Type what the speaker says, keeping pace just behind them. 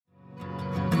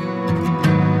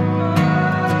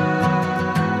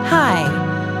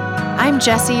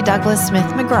Jessie Douglas Smith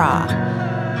McGraw,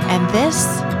 and this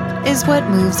is What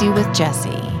Moves You with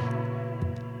Jessie.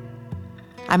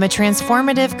 I'm a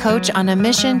transformative coach on a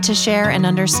mission to share an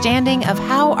understanding of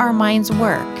how our minds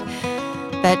work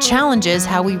that challenges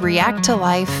how we react to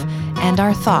life and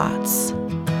our thoughts.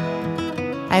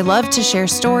 I love to share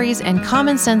stories and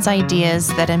common sense ideas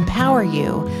that empower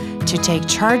you to take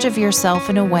charge of yourself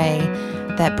in a way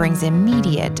that brings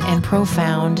immediate and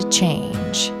profound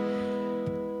change.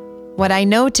 What I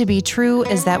know to be true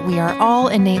is that we are all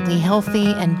innately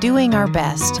healthy and doing our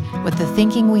best with the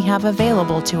thinking we have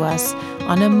available to us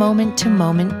on a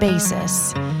moment-to-moment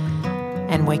basis.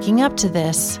 And waking up to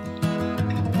this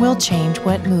will change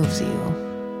what moves you.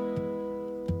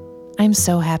 I'm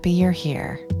so happy you're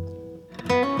here.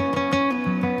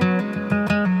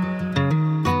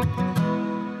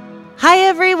 Hi,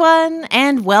 everyone,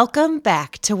 and welcome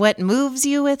back to What Moves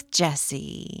You with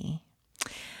Jessie.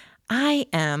 I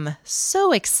am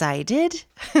so excited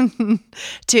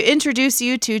to introduce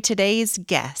you to today's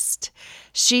guest.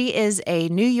 She is a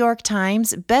New York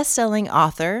Times best-selling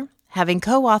author, having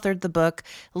co-authored the book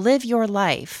Live Your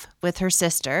Life with her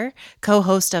sister,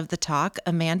 co-host of The Talk,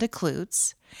 Anna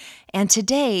Kloots. And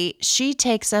today, she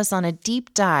takes us on a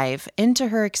deep dive into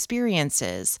her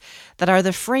experiences that are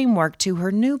the framework to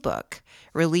her new book,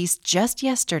 released just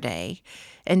yesterday,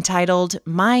 entitled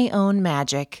My Own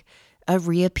Magic, A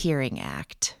Reappearing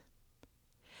Act.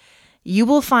 You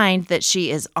will find that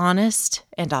she is honest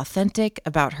and authentic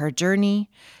about her journey,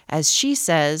 as she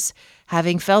says,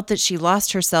 having felt that she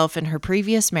lost herself in her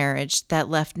previous marriage that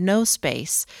left no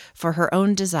space for her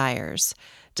own desires,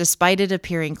 despite it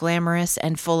appearing glamorous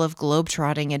and full of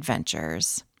globe-trotting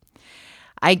adventures.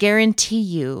 I guarantee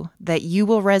you that you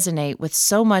will resonate with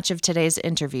so much of today's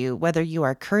interview, whether you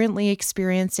are currently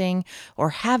experiencing or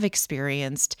have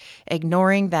experienced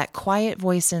ignoring that quiet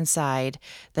voice inside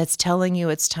that's telling you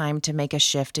it's time to make a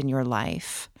shift in your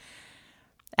life.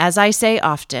 As I say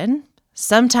often,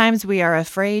 sometimes we are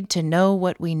afraid to know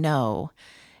what we know,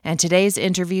 and today's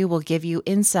interview will give you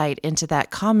insight into that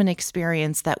common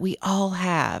experience that we all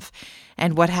have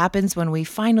and what happens when we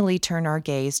finally turn our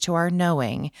gaze to our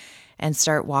knowing and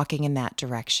start walking in that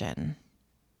direction.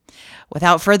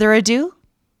 Without further ado,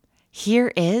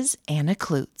 here is Anna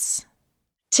Kloots.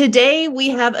 Today, we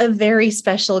have a very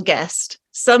special guest,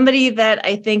 somebody that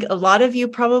I think a lot of you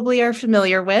probably are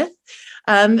familiar with.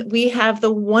 We have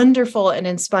the wonderful and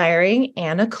inspiring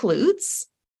Anna Kloots.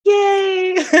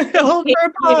 Yay! Hold for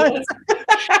applause.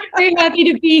 Very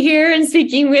happy to be here and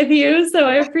speaking with you. So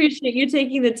I appreciate you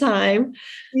taking the time.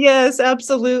 Yes,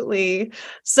 absolutely.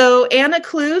 So Anna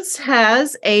Kloots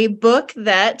has a book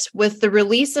that, with the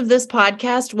release of this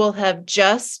podcast, will have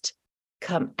just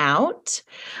come out.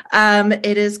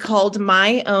 It is called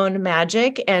My Own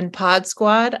Magic, and Pod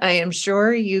Squad, I am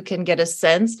sure you can get a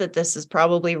sense that this is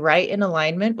probably right in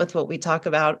alignment with what we talk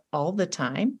about all the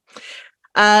time.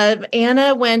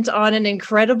 Anna went on an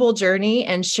incredible journey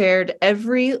and shared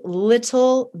every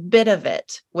little bit of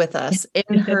it with us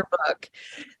in her book.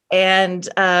 And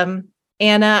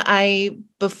Anna,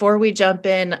 before we jump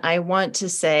in, I want to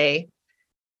say,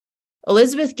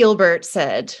 Elizabeth Gilbert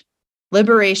said,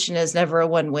 liberation is never a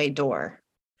one-way door.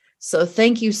 So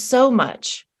thank you so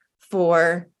much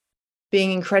for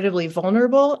being incredibly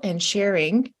vulnerable and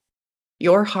sharing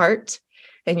your heart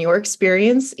and your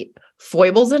experience,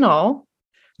 foibles and all.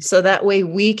 So that way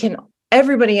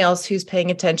everybody else who's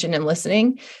paying attention and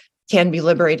listening can be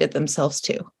liberated themselves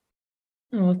too.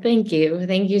 Oh, thank you.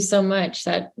 Thank you so much.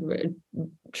 That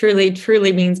truly,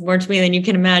 truly means more to me than you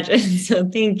can imagine. So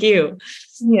thank you.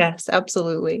 Yes,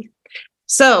 absolutely.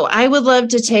 So I would love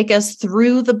to take us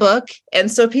through the book,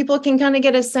 and so people can kind of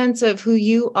get a sense of who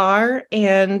you are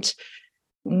and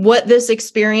what this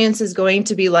experience is going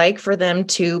to be like for them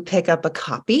to pick up a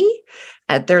copy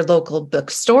at their local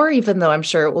bookstore, even though I'm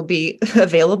sure it will be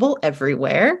available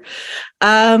everywhere.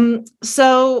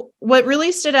 So what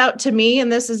really stood out to me,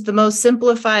 and this is the most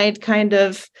simplified kind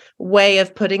of way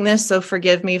of putting this, so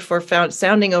forgive me for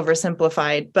sounding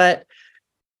oversimplified, but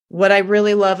what I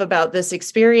really love about this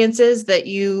experience is that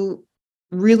you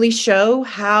really show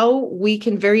how we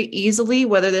can very easily,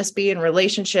 whether this be in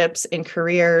relationships, in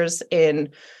careers, in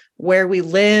where we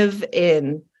live,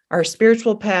 in our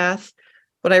spiritual path.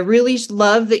 What I really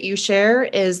love that you share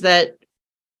is that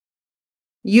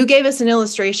you gave us an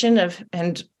illustration of,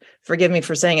 and forgive me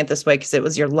for saying it this way because it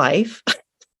was your life,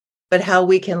 but how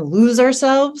we can lose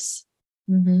ourselves,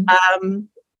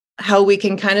 how we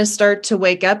can kind of start to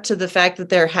wake up to the fact that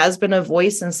there has been a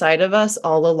voice inside of us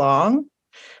all along,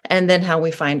 and then how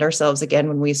we find ourselves again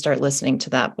when we start listening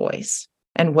to that voice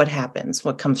and what happens,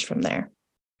 what comes from there.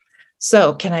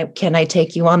 So can I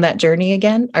take you on that journey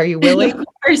again? Are you willing?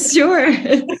 For sure.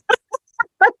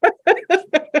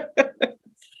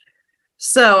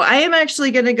 So I am actually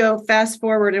going to go fast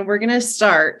forward, and we're going to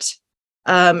start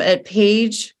at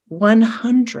page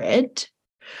 100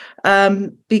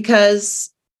 because,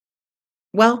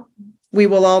 well, we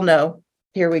will all know.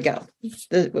 Here we go.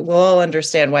 We'll all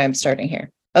understand why I'm starting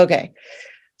here. Okay.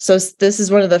 So this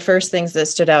is one of the first things that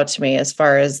stood out to me as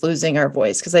far as losing our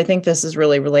voice, because I think this is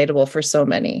really relatable for so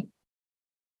many.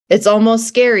 It's almost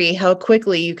scary how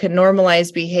quickly you can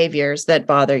normalize behaviors that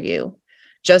bother you,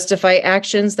 justify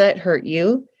actions that hurt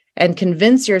you, and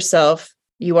convince yourself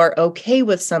you are okay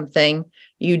with something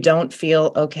you don't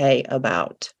feel okay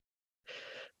about.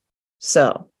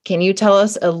 So, can you tell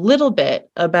us a little bit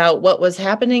about what was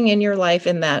happening in your life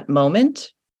in that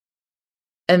moment?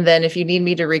 And then if you need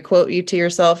me to requote you to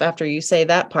yourself after you say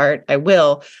that part, I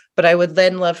will, but I would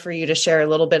then love for you to share a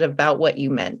little bit about what you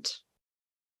meant.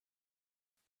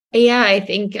 Yeah, I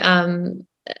think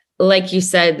like you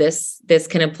said, this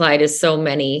can apply to so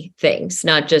many things,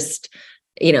 not just,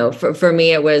 for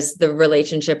me, it was the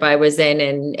relationship I was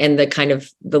in and the kind of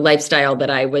the lifestyle that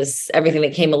I was, everything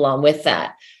that came along with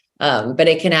that. But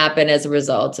it can happen as a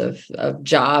result of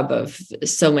job, of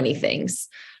so many things.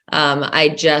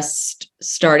 I just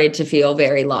started to feel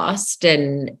very lost,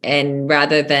 and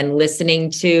rather than listening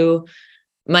to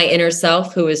my inner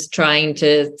self, who was trying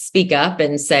to speak up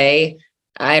and say,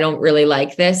 I don't really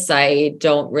like this. I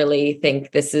don't really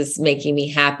think this is making me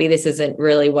happy. This isn't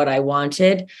really what I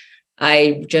wanted.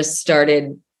 I just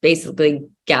started basically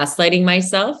gaslighting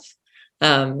myself,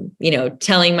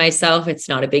 telling myself it's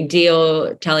not a big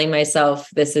deal, telling myself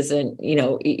this isn't,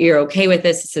 you're okay with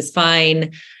this. This is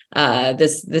fine.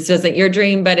 This wasn't your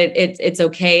dream, but it's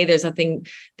okay. There's nothing,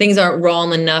 things aren't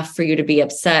wrong enough for you to be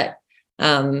upset.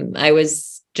 I was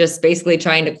just basically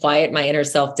trying to quiet my inner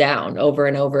self down over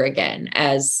and over again,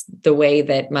 as the way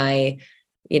that my,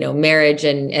 marriage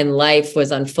and life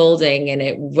was unfolding, and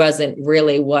it wasn't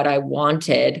really what I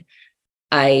wanted.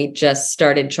 I just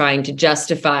started trying to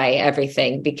justify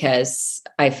everything because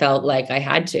I felt like I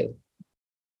had to.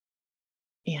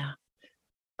 Yeah.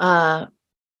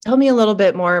 Tell me a little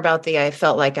bit more about the I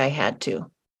felt like I had to.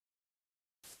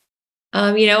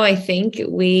 I think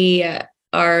we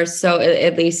are so,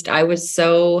 at least I was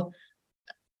so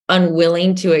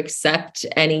unwilling to accept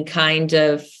any kind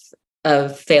of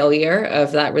failure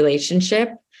of that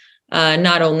relationship,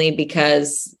 not only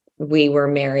because we were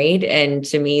married, and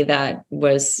to me that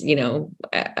was,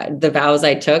 the vows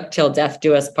I took till death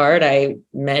do us part, I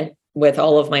meant with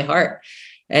all of my heart.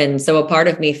 And so a part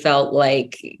of me felt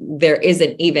like there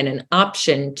isn't even an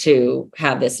option to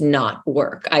have this not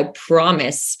work. I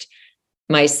promised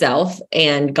myself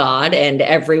and God and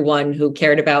everyone who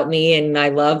cared about me and my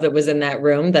love that was in that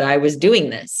room that I was doing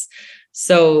this.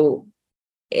 So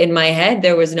in my head,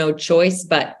 there was no choice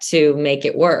but to make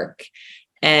it work.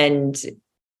 And,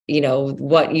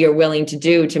 what you're willing to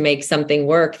do to make something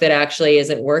work that actually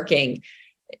isn't working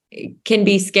can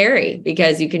be scary,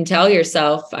 because you can tell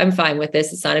yourself, I'm fine with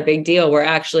this. It's not a big deal, where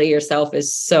actually yourself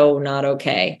is so not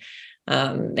okay.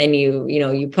 And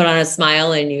you put on a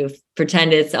smile and you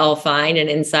pretend it's all fine, and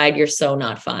inside you're so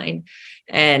not fine.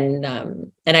 And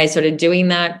I started doing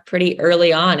that pretty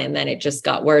early on, and then it just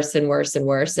got worse and worse and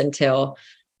worse until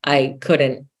I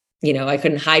couldn't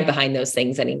hide behind those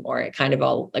things anymore. It kind of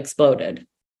all exploded.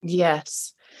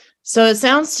 Yes. So it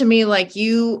sounds to me like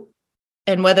you,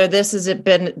 and whether this has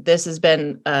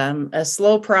been a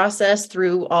slow process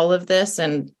through all of this,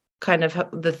 and kind of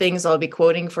the things I'll be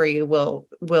quoting for you will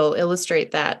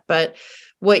illustrate that. But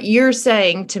what you're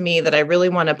saying to me that I really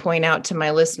want to point out to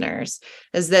my listeners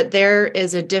is that there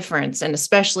is a difference, and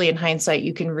especially in hindsight,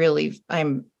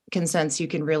 I can sense you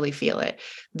can really feel it.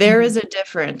 There is a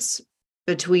difference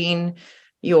between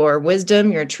your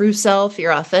wisdom, your true self,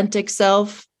 your authentic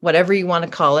self, whatever you want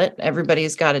to call it.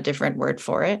 Everybody's got a different word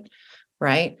for it,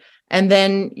 right? And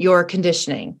then your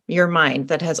conditioning, your mind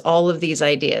that has all of these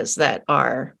ideas that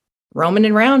are roaming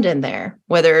around in there,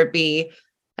 whether it be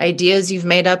ideas you've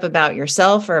made up about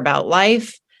yourself or about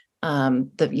life,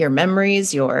 your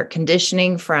memories, your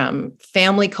conditioning from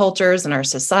family cultures and our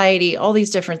society, all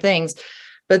these different things.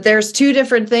 But there's two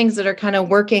different things that are kind of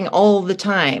working all the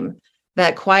time.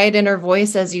 That quiet inner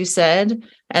voice, as you said,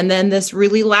 and then this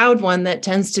really loud one that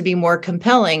tends to be more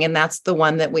compelling. And that's the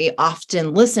one that we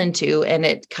often listen to. And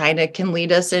it kind of can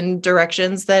lead us in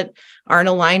directions that aren't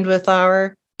aligned with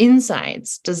our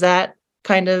insides. Does that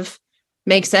kind of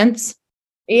make sense?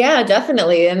 Yeah,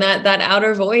 definitely. And that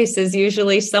outer voice is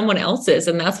usually someone else's.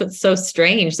 And that's what's so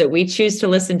strange, that we choose to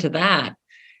listen to that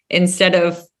instead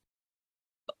of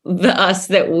the us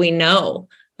that we know.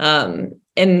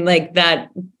 And like that,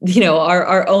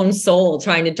 our own soul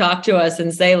trying to talk to us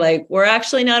and say like, we're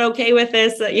actually not okay with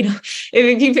this.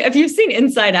 If you've seen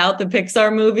Inside Out, the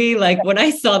Pixar movie, like when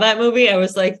I saw that movie, I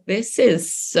was like, this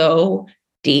is so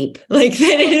deep. Like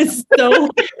that is so,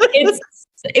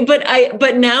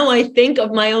 but now I think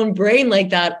of my own brain like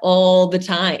that all the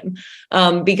time,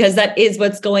 because that is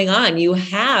what's going on.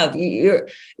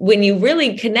 When you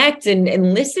really connect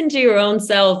and listen to your own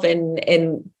self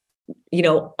and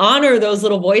honor those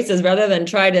little voices rather than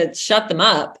try to shut them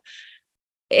up,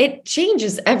 it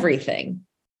changes everything.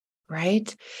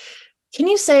 Right? Can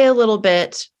you say a little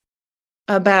bit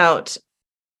about,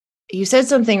 you said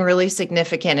something really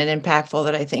significant and impactful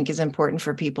that I think is important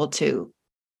for people to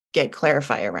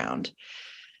clarify around.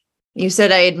 You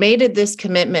said, I had made this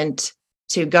commitment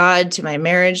to God, to my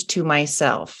marriage, to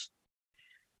myself.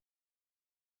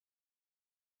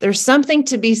 There's something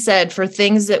to be said for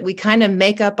things that we kind of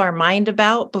make up our mind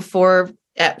about before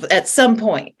at some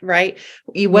point, right?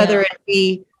 Whether it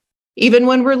be even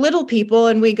when we're little people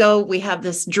and we have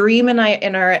this dream in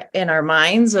our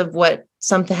minds of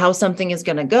how something is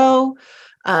going to go,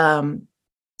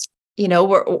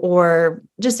 or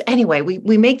just anyway,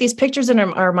 we make these pictures in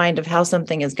our mind of how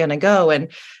something is going to go,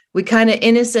 and we kind of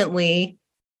innocently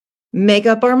make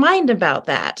up our mind about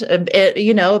that,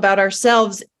 about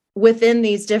ourselves within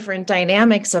these different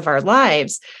dynamics of our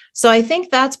lives. So I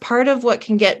think that's part of what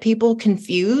can get people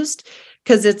confused,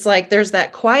 because it's like there's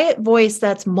that quiet voice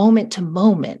that's moment to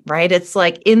moment, right? It's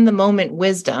like in the moment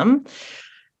wisdom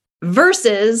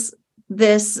versus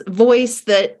this voice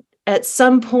that at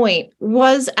some point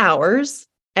was ours,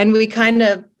 and we kind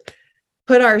of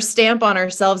put our stamp on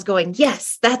ourselves going,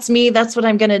 yes, that's me, that's what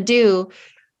I'm going to do.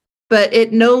 But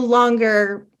it no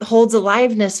longer holds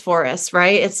aliveness for us,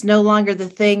 right? It's no longer the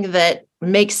thing that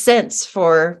makes sense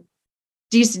for.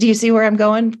 Do you see where I'm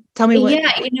going? Tell me what.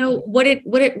 Yeah, what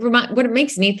it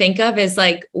makes me think of is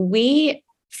like we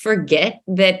forget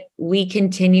that we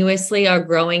continuously are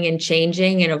growing and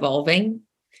changing and evolving.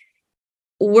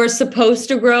 We're supposed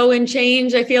to grow and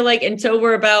change, I feel like, until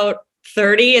we're about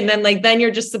 30, and then you're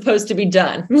just supposed to be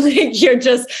done. Like you're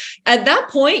just at that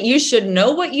point, you should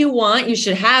know what you want, you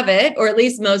should have it, or at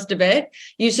least most of it.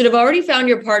 You should have already found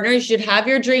your partner, you should have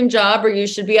your dream job, or you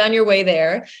should be on your way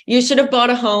there. You should have bought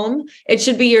a home, it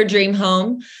should be your dream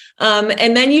home,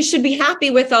 and then you should be happy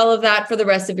with all of that for the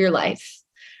rest of your life.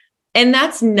 And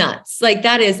that's nuts. Like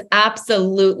that is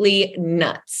absolutely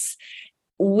nuts.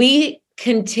 We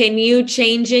continue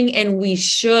changing, and we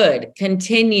should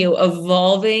continue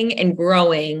evolving and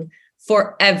growing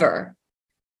forever.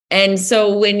 And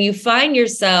so when you find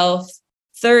yourself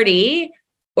 30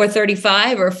 or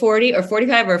 35 or 40 or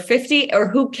 45 or 50, or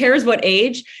who cares what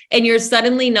age, and you're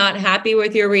suddenly not happy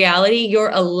with your reality, you're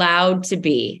allowed to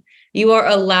be. You are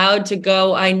allowed to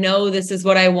go, I know this is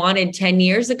what I wanted 10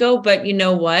 years ago, but you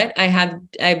know what? I've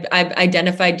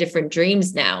identified different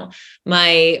dreams now.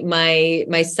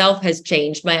 My self has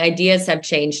changed. My ideas have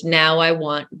changed. Now I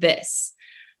want this.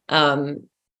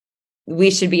 We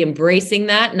should be embracing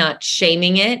that, not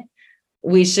shaming it.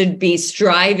 We should be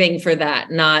striving for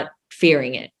that, not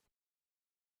fearing it.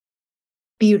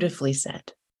 Beautifully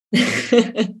said.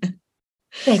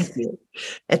 Thank you.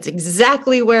 That's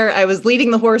exactly where I was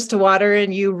leading the horse to water,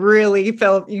 and you really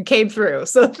you came through.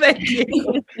 So thank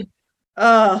you.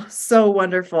 Oh, so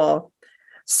wonderful.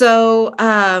 So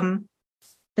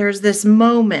there's this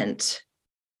moment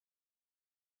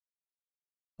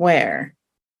where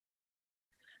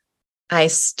I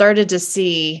started to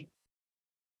see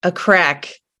a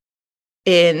crack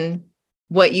in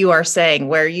what you are saying,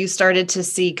 where you started to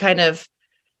see kind of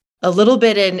a little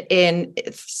bit in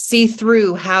see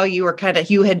through how you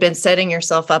had been setting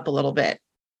yourself up a little bit.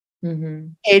 Mm-hmm.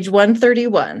 Page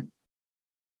 131.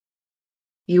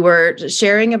 You were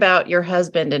sharing about your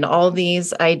husband and all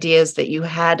these ideas that you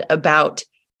had about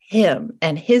him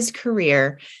and his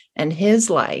career and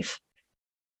his life.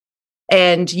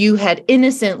 And you had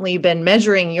innocently been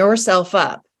measuring yourself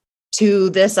up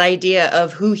to this idea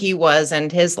of who he was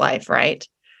and his life, right?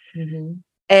 Mm-hmm.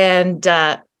 And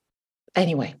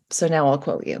anyway, so now I'll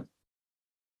quote you.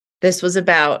 This was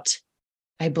about,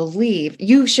 I believe,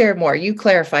 you share more, you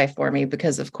clarify for me,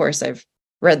 because of course I've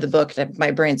read the book and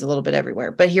my brain's a little bit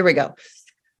everywhere, but here we go.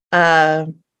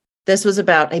 This was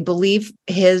about, I believe,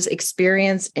 his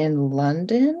experience in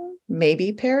London,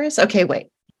 maybe Paris. Okay, wait.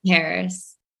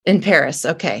 Paris. In Paris,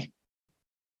 okay.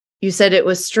 You said it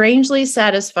was strangely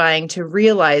satisfying to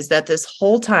realize that this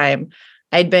whole time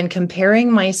I'd been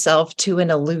comparing myself to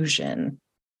an illusion.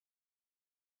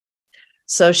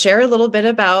 So share a little bit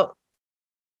about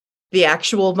the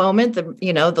actual moment,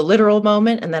 the literal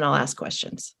moment, and then I'll ask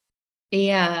questions.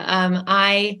 Yeah.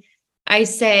 I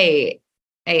say,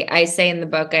 I say in the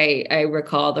book, I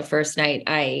recall the first night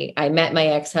I met my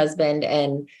ex-husband,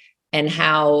 and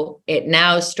how it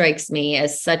now strikes me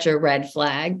as such a red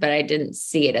flag, but I didn't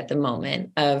see it at the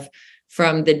moment of,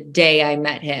 from the day I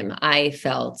met him, I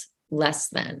felt less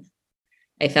than.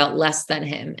 I felt less than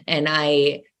him. And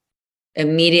I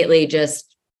immediately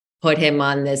just put him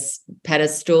on this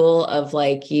pedestal of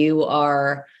like, you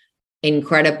are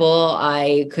incredible.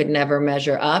 I could never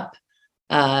measure up.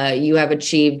 You have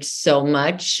achieved so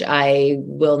much. I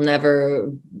will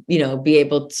never, be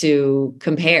able to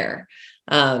compare.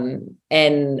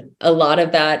 And a lot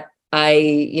of that,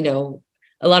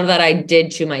 a lot of that I did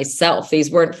to myself.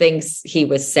 These weren't things he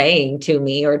was saying to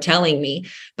me or telling me,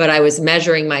 but I was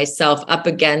measuring myself up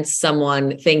against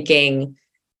someone, thinking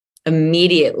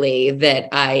immediately that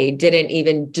I didn't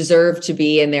even deserve to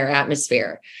be in their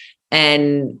atmosphere.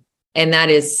 And that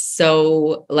is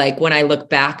so, like, when I look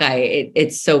back,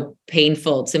 it's so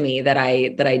painful to me that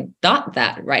I thought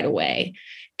that right away.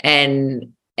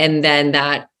 And then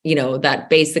that, that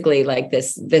basically, like,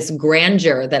 this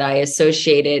grandeur that I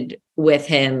associated with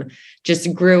him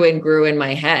just grew and grew in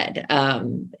my head.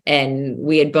 And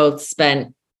we had both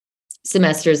spent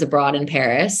semesters abroad in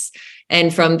Paris.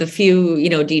 And from the few,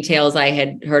 details I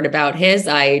had heard about his,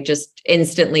 I just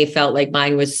instantly felt like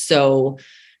mine was so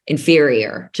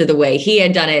inferior to the way he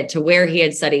had done it, to where he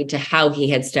had studied, to how he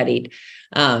had studied.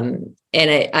 And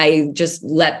I just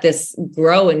let this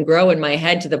grow and grow in my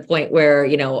head to the point where,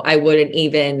 I wouldn't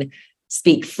even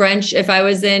speak French if I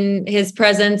was in his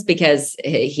presence, because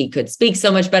he could speak so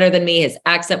much better than me. His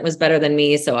accent was better than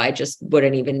me. So I just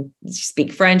wouldn't even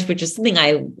speak French, which is something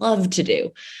I love to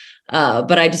do.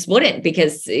 But I just wouldn't,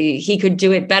 because he could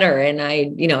do it better. And I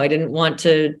didn't want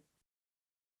to,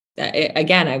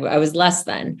 again, I was less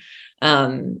than.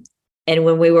 And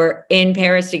when we were in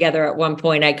Paris together at one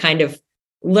point, I kind of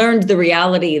learned the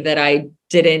reality that I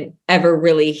didn't ever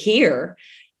really hear.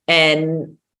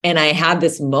 And I had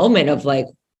this moment of like,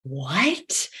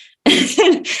 what?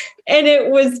 And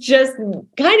it was just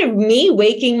kind of me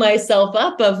waking myself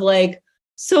up of like,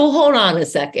 so hold on a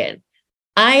second.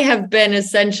 I have been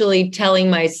essentially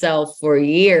telling myself for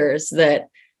years that,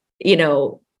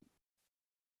 that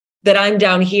I'm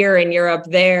down here and you're up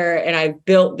there. And I've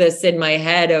built this in my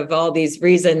head of all these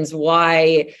reasons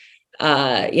why,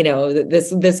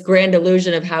 this grand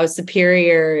illusion of how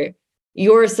superior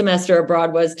your semester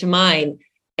abroad was to mine.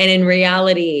 And in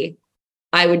reality,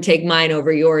 I would take mine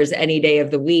over yours any day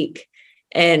of the week.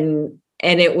 And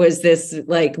it was this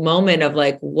like moment of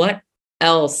like, what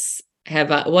else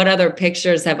what other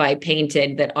pictures have I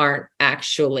painted that aren't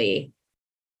actually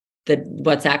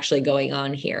what's actually going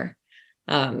on here?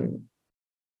 And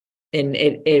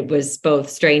it was both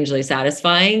strangely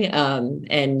satisfying,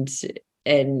 and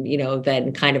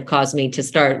then kind of caused me to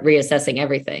start reassessing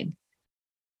everything.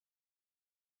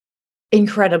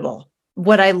 Incredible.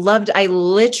 What I loved, I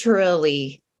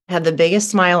literally had the biggest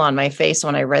smile on my face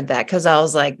when I read that, because I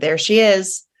was like, there she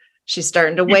is. She's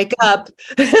starting to wake up.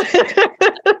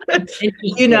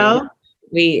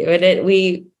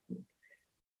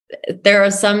 There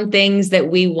are some things that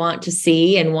we want to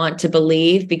see and want to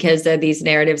believe because they're these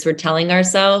narratives we're telling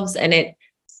ourselves, and it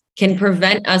can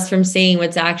prevent us from seeing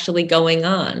what's actually going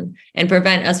on and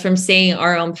prevent us from seeing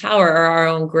our own power or our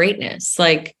own greatness.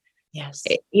 Like, yes,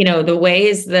 the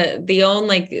ways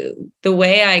the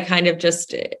way I kind of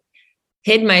just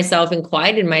hid myself and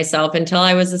quieted myself until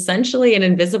I was essentially an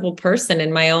invisible person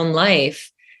in my own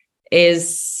life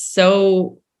is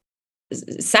so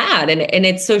sad. And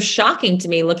it's so shocking to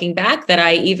me looking back that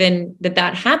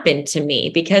that happened to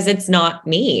me, because it's not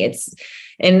me.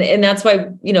 And that's why,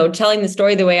 telling the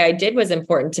story the way I did was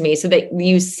important to me, so that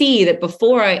you see that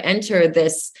before I enter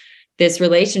this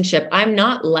relationship, I'm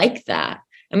not like that.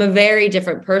 I'm a very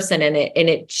different person, and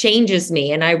it changes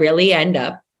me. And I really end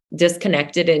up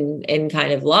disconnected and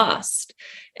kind of lost.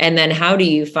 And then how do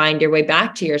you find your way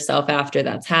back to yourself after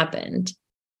that's happened?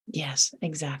 Yes,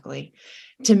 exactly.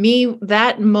 To me,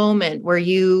 that moment where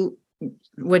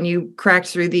when you cracked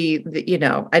through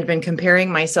I'd been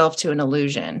comparing myself to an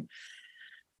illusion.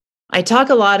 I talk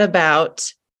a lot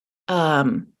about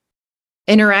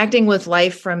interacting with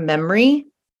life from memory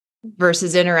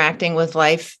versus interacting with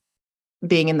life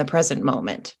being in the present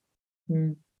moment.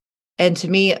 Mm. And to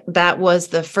me, that was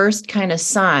the first kind of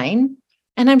sign.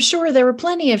 And I'm sure there were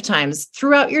plenty of times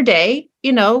throughout your day,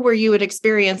 where you would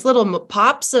experience little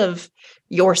pops of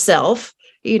yourself,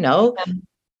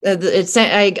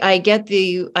 I get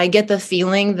the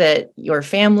feeling that your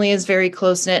family is very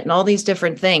close knit and all these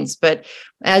different things. But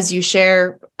as you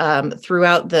share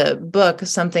throughout the book,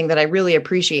 something that I really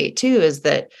appreciate too is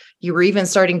that you were even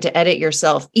starting to edit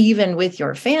yourself, even with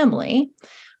your family.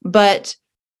 But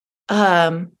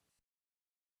the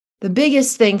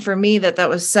biggest thing for me that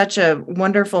was such a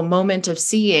wonderful moment of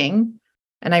seeing,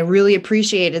 and I really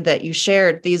appreciated that you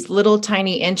shared these little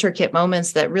tiny intricate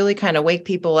moments that really kind of wake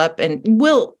people up and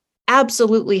will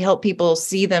absolutely help people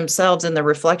see themselves in the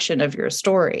reflection of your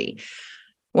story.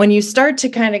 When you start to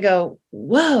kind of go,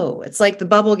 whoa, it's like the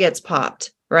bubble gets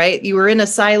popped, right? You were in a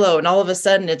silo and all of a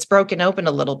sudden it's broken open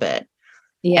a little bit.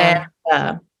 Yeah.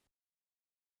 And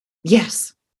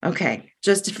yes. Okay.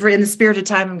 Just for in the spirit of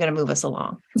time, I'm going to move us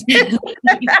along.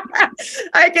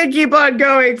 I can keep on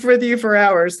going with you for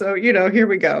hours. So, here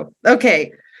we go.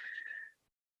 Okay.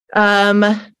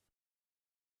 When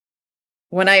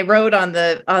I wrote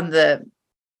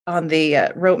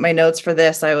wrote my notes for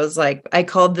this, I was like, I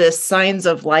called this signs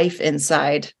of life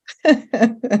inside.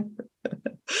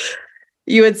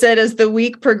 You had said, as the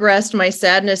week progressed, my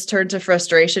sadness turned to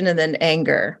frustration and then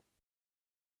anger.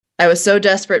 I was so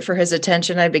desperate for his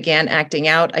attention, I began acting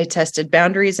out. I tested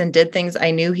boundaries and did things I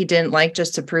knew he didn't like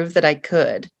just to prove that I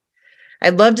could.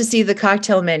 I'd love to see the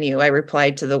cocktail menu, I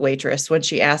replied to the waitress when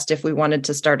she asked if we wanted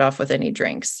to start off with any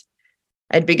drinks.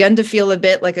 I'd begun to feel a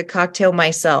bit like a cocktail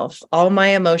myself. All my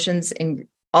emotions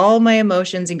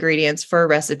ingredients for a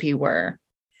recipe were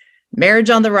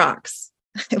marriage on the rocks.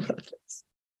 I love this.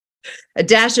 A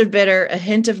dash of bitter, a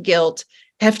hint of guilt,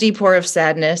 hefty pour of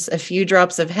sadness, a few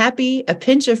drops of happy, a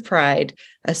pinch of pride,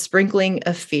 a sprinkling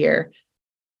of fear.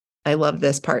 I love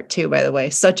this part too, by the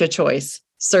way. Such a choice.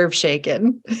 Serve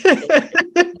shaken.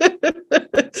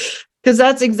 Because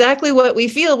that's exactly what we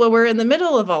feel when we're in the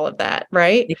middle of all of that,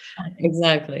 right? Yeah,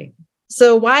 exactly.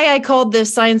 So why I called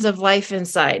this signs of life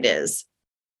inside is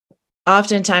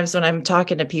oftentimes when I'm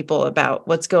talking to people about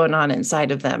what's going on inside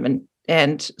of them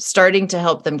and starting to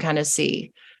help them kind of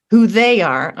see who they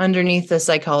are underneath the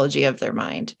psychology of their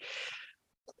mind,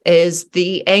 is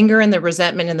the anger and the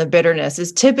resentment and the bitterness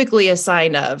is typically a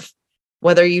sign of,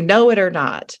 whether you know it or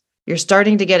not, you're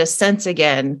starting to get a sense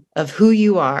again of who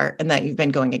you are and that you've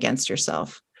been going against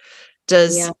yourself.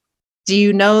 Do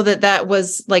you know that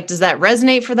was like, does that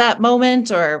resonate for that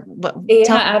moment or what?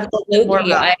 Yeah,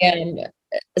 absolutely.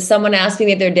 Someone asked me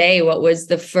the other day, what was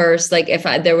the first, like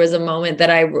there was a moment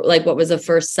that what was the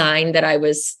first sign that I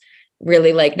was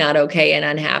really like not okay and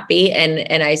unhappy.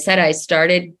 And I said, I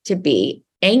started to be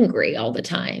angry all the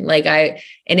time.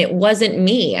 And it wasn't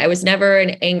me. I was never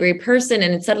an angry person.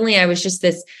 And suddenly I was just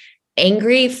this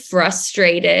angry,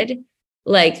 frustrated,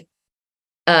 irritable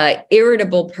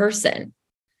person.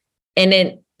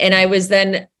 And I was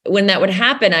then, when that would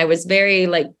happen, I was very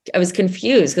I was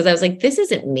confused because I was like, this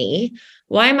isn't me.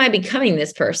 Why am I becoming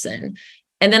this person?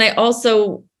 And then I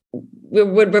also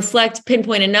would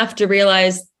pinpoint enough to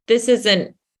realize this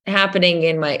isn't happening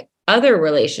in my other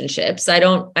relationships.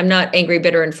 I'm not angry,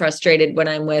 bitter, and frustrated when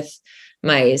I'm with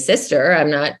my sister.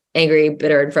 I'm not angry,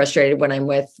 bitter, and frustrated when I'm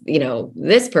with,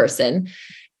 this person.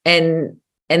 And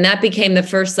that became the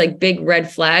first big red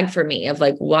flag for me of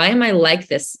why am I like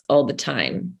this all the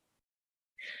time?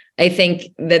 I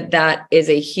think that is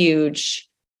a huge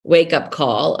wake up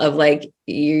call of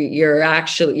your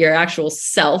actual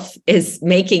self is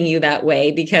making you that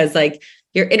way because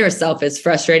your inner self is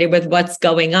frustrated with what's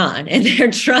going on and they're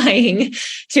trying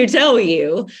to tell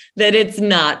you that it's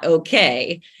not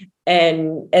okay.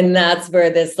 And that's where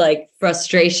this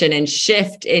frustration and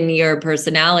shift in your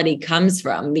personality comes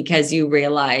from, because you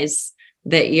realize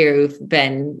that you've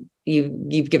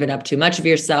given up too much of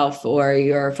yourself, or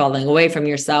you're falling away from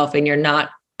yourself and you're not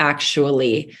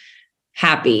actually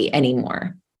happy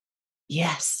anymore.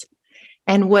 Yes.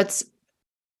 And let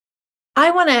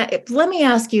me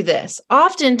ask you this.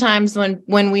 Oftentimes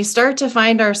when we start to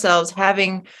find ourselves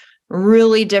having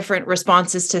really different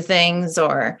responses to things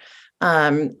or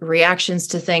reactions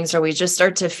to things, or we just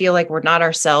start to feel like we're not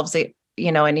ourselves,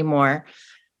 anymore.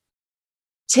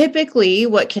 Typically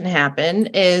what can happen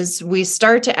is we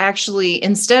start to actually,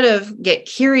 instead of get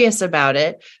curious about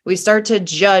it, we start to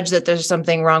judge that there's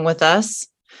something wrong with us.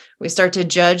 We start to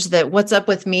judge that what's up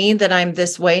with me, that I'm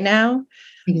this way now.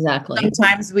 Exactly.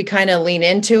 Sometimes we kind of lean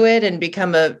into it and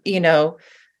become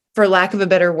for lack of a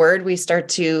better word, we start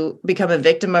to become a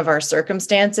victim of our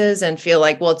circumstances and feel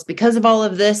like, well, it's because of all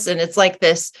of this. And it's like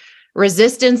this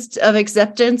resistance of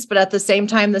acceptance, but at the same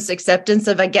time, this acceptance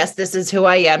of, I guess this is who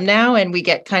I am now. And we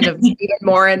get kind of even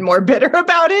more and more bitter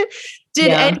about it.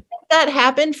 Did any of that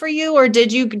happen for you, or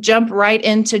did you jump right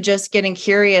into just getting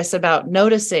curious about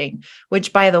noticing,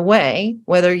 which, by the way,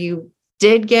 whether you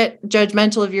did get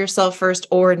judgmental of yourself first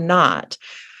or not,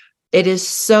 it is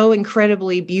so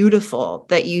incredibly beautiful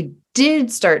that you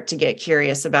did start to get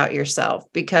curious about yourself,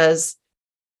 because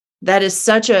that is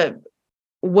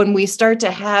when we start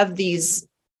to have these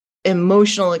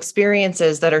emotional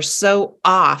experiences that are so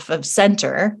off of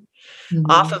center,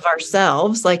 off of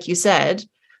ourselves, like you said,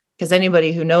 because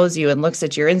anybody who knows you and looks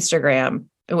at your Instagram,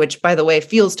 which, by the way,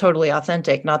 feels totally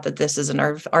authentic, not that this is an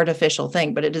artificial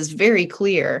thing, but it is very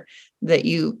clear that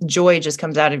joy just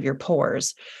comes out of your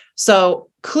pores. So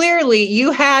clearly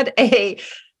you had a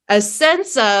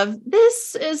sense of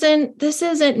this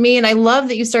isn't me. And I love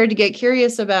that you started to get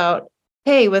curious about,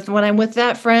 hey, when I'm with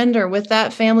that friend or with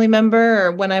that family member,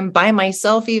 or when I'm by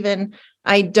myself, even,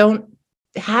 I don't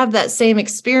have that same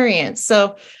experience.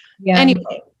 So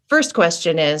anyway, first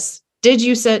question is, did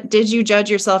you judge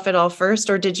yourself at all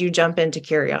first, or did you jump into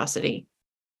curiosity?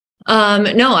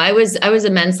 No, I was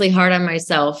immensely hard on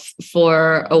myself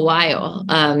for a while,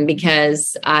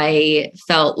 because I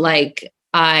felt like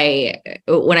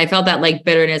when I felt that like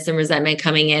bitterness and resentment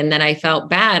coming in, then I felt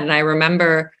bad. And I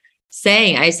remember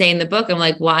I say in the book, I'm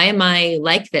like, why am I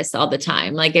like this all the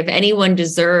time? Like, if anyone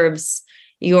deserves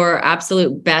your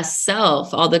absolute best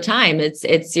self all the time,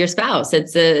 it's your spouse,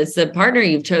 it's the partner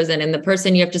you've chosen, and the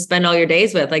person you have to spend all your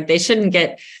days with. Like, they shouldn't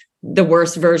get the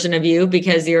worst version of you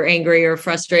because you're angry or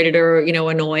frustrated or,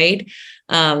 annoyed.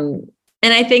 And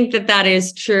I think that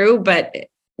is true, but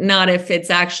not if it's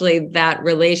actually that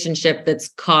relationship that's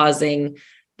causing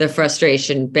the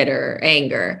frustration, bitter,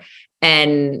 anger.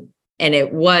 And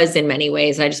it was in many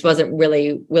ways. I just wasn't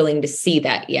really willing to see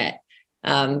that yet.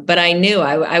 But I knew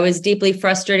I was deeply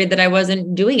frustrated that I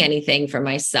wasn't doing anything for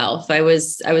myself. I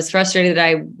was frustrated that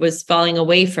I was falling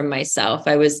away from myself.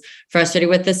 I was frustrated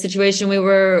with the situation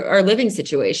our living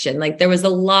situation. Like, there was a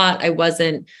lot I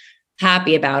wasn't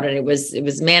happy about, and it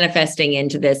was manifesting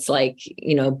into this, like,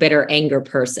 bitter anger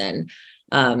person.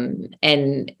 And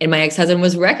my ex-husband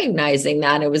was recognizing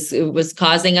that it was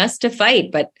causing us to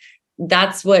fight. But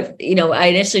that's what, I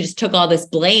initially just took all this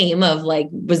blame of, like,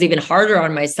 was even harder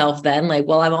on myself then. Like,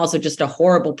 well, I'm also just a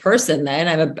horrible person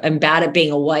then. I'm bad at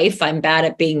being a wife. I'm bad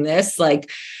at being this,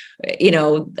 like,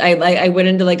 I went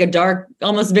into like a dark,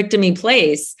 almost victim-y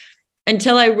place,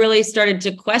 until I really started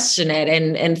to question it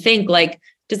and think, like,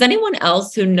 does anyone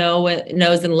else who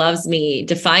knows and loves me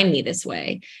define me this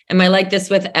way? Am I like this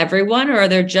with everyone, or are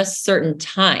there just certain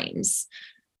times?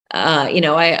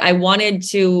 I wanted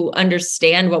to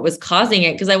understand what was causing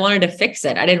it, because I wanted to fix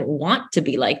it. I didn't want to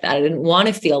be like that. I didn't want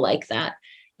to feel like that.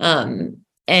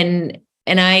 And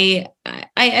I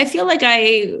feel like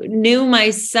I knew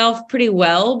myself pretty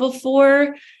well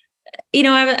before,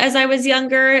 as I was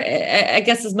younger, I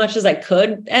guess as much as I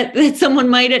could that someone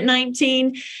might at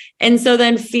 19. And so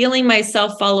then feeling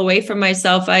myself fall away from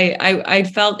myself, I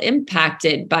felt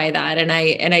impacted by that, and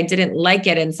I didn't like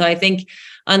it. And so I think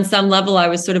on some level, I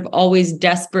was sort of always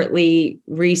desperately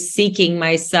re-seeking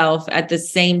myself at the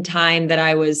same time that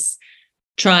I was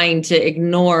trying to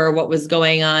ignore what was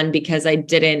going on, because I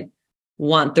didn't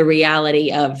want the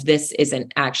reality of this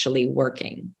isn't actually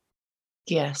working.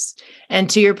 Yes. And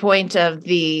to your point of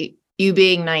you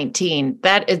being 19,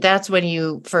 that's when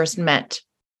you first met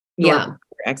your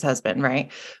ex-husband,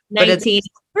 right? 19,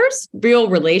 first real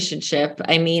relationship.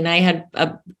 I mean, I had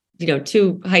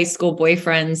two high school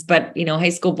boyfriends, but high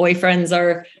school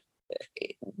boyfriends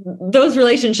those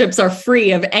relationships are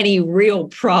free of any real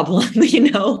problem.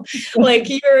 Like,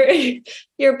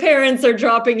 your parents are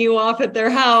dropping you off at their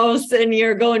house and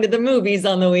you're going to the movies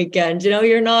on the weekend.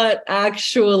 You're not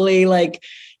actually like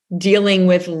dealing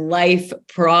with life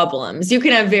problems. You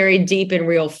can have very deep and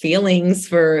real feelings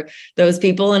for those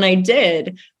people, and I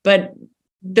did, but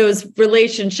those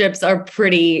relationships are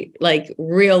pretty like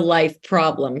real life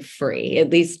problem free, at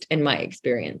least in my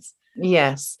experience.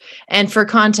 Yes. And for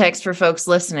context for folks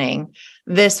listening,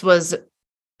 this was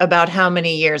about how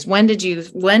many years? When did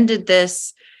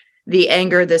the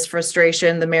anger, this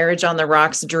frustration, the marriage on the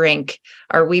rocks drink?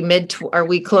 Are we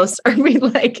close? Are we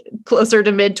like closer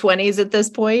to mid-20s at this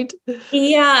point?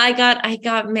 Yeah, I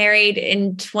got married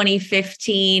in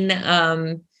 2015.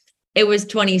 It was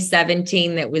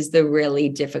 2017 that was the really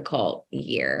difficult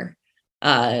year.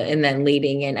 And then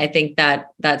leading in, I think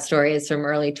that story is from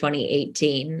early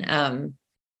 2018.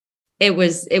 It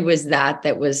was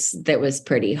that was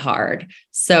pretty hard.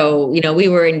 So, we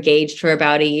were engaged for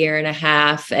about a year and a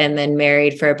half and then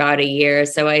married for about a year.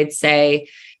 So I'd say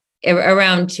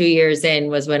around 2 years in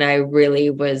was when I really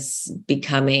was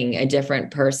becoming a different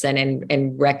person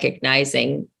and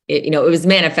recognizing, it was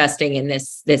manifesting in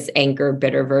this anger,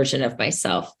 bitter version of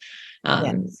myself.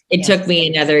 It took me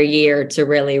another year to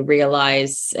really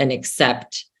realize and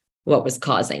accept what was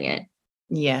causing it.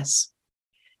 Yes.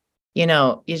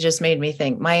 You just made me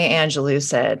think. Maya Angelou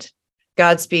said,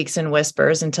 God speaks in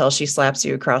whispers until she slaps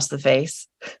you across the face.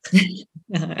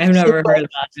 I've never heard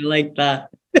that. I like that.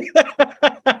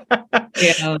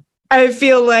 Yeah. I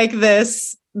feel like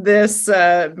this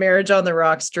Marriage on the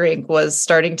Rocks drink was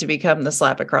starting to become the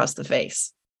slap across the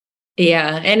face.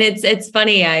 Yeah. And it's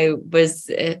funny. I was,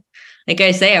 like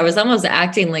I say, I was almost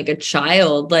acting like a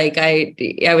child. Like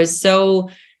I was so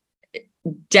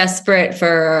desperate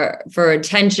for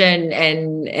attention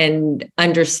and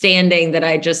understanding that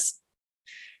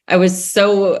I was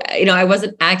so, I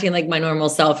wasn't acting like my normal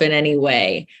self in any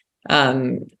way.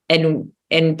 And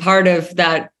part of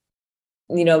that,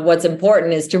 what's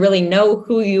important is to really know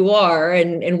who you are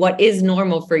and what is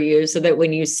normal for you, so that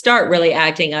when you start really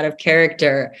acting out of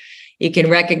character, you can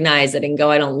recognize it and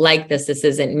go, I don't like this. This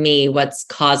isn't me. What's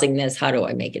causing this? How do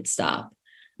I make it stop?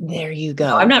 There you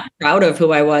go. I'm not proud of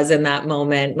who I was in that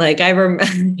moment. Like I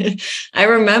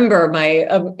remember my,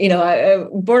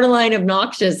 borderline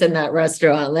obnoxious in that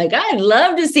restaurant. Like I'd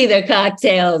love to see the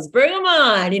cocktails, bring them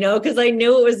on, because I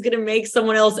knew it was going to make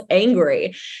someone else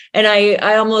angry. And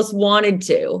I almost wanted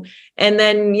to. And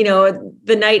then,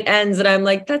 the night ends and I'm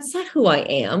like, that's not who I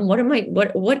am.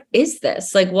 What is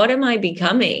this? Like, what am I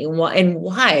becoming? And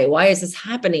why? Why is this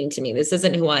happening to me? This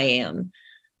isn't who I am.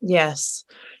 Yes.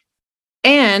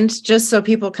 And just so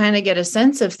people kind of get a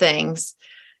sense of things,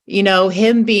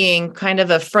 him being kind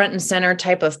of a front and center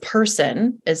type of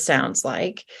person, it sounds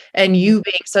like, and you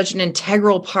being such an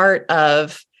integral part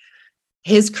of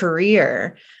his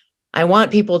career. I want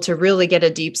people to really get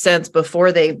a deep sense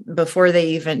before they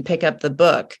even pick up the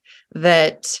book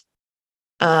that,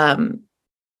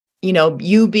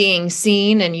 you being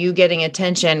seen and you getting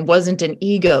attention wasn't an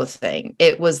ego thing.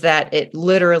 It was that it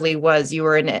literally was, you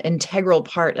were an integral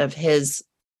part of his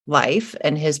life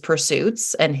and his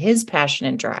pursuits and his passion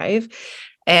and drive.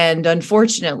 And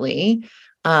unfortunately,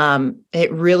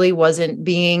 it really wasn't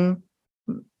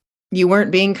you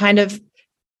weren't being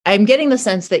I'm getting the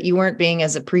sense that you weren't being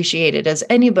as appreciated as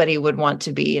anybody would want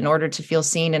to be in order to feel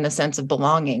seen in a sense of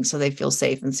belonging, so they feel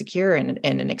safe and secure in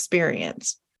an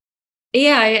experience.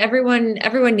 Yeah, everyone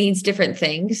needs different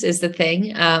things is the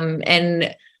thing.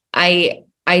 And I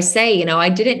say, I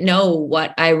didn't know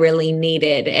what I really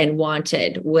needed and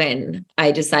wanted when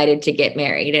I decided to get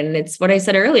married. And it's what I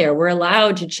said earlier, we're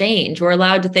allowed to change. We're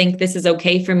allowed to think this is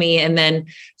okay for me and then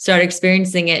start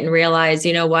experiencing it and realize,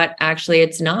 what, actually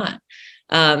it's not.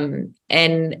 And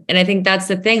I think that's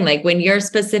the thing, like when your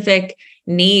specific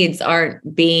needs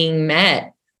aren't being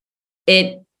met,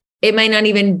 it might not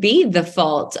even be the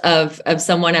fault of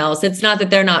someone else. It's not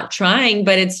that they're not trying,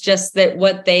 but it's just that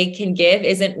what they can give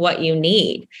isn't what you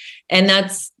need. And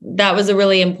that was a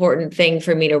really important thing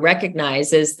for me to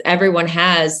recognize, is everyone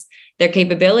has their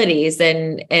capabilities.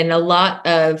 And a lot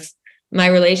of my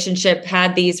relationship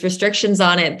had these restrictions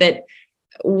on it that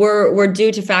were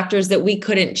due to factors that we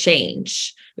couldn't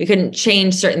change. We couldn't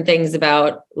change certain things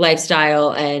about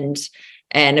lifestyle and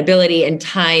ability and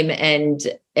time and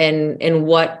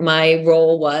what my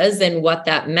role was and what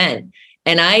that meant.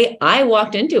 And I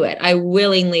walked into it. I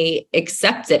willingly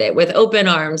accepted it with open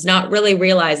arms, not really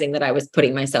realizing that I was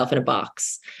putting myself in a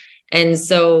box. And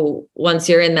so once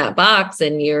you're in that box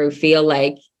and you feel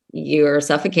like you're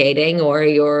suffocating or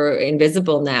you're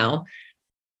invisible now,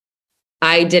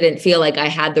 I didn't feel like I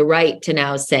had the right to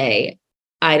now say,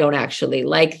 I don't actually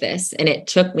like this. And it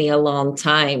took me a long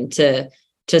time to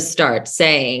start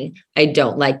saying, I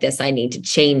don't like this. I need to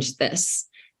change this,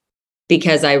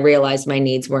 because I realized my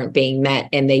needs weren't being met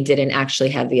and they didn't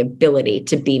actually have the ability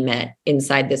to be met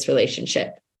inside this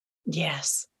relationship.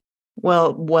 Yes.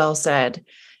 Well said.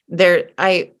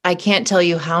 I can't tell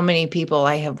you how many people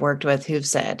I have worked with who've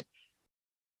said,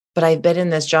 but I've been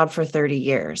in this job for 30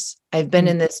 years. I've been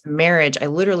in this marriage. I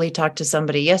literally talked to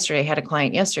somebody yesterday. I had a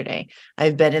client yesterday.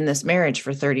 I've been in this marriage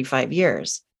for 35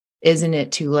 years. Isn't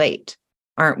it too late?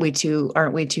 Aren't we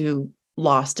too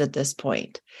lost at this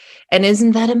point? And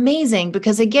isn't that amazing?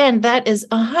 Because again, that is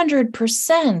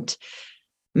 100%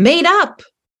 made up.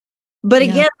 But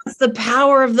again, it's the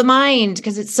power of the mind,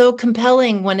 because it's so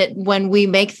compelling when we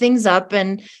make things up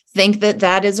and think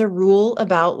that is a rule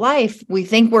about life. We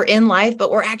think we're in life, but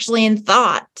we're actually in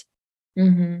thought.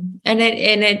 Mm-hmm. And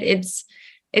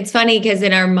it's funny because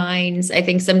in our minds, I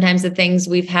think sometimes the things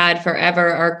we've had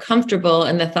forever are comfortable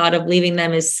and the thought of leaving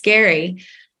them is scary.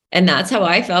 And that's how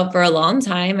I felt for a long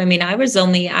time. I mean, I was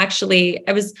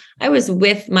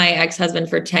with my ex-husband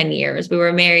for 10 years. We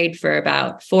were married for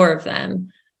about 4 of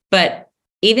them. But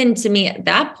even to me at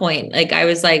that point, like I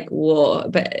was like, well,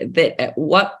 but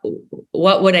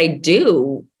what would I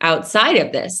do outside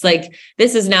of this? Like,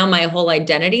 this is now my whole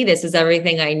identity. This is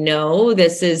everything I know.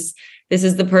 This is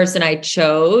the person I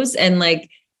chose. And like,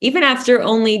 even after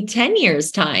only 10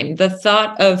 years time, the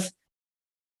thought of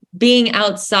being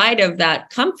outside of that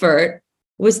comfort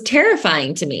was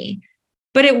terrifying to me,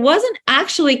 but it wasn't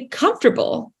actually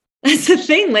comfortable. That's the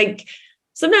thing. Like,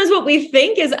 sometimes what we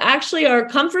think is actually our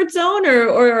comfort zone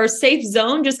or our safe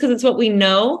zone, just because it's what we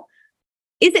know.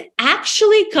 Is it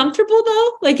actually comfortable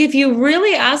though? Like, if you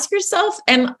really ask yourself,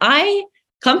 am I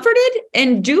comforted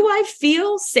and do I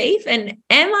feel safe and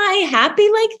am I happy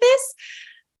like this?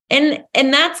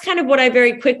 And that's kind of what I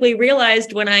very quickly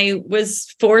realized when I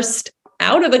was forced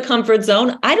out of the comfort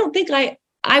zone. I don't think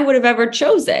I would have ever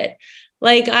chose it.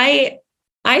 Like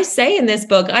I say in this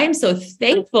book, I am so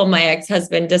thankful my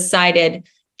ex-husband decided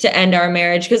to end our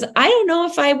marriage, because I don't know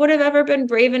if I would have ever been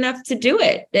brave enough to do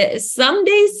it. Some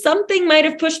days something might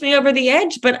have pushed me over the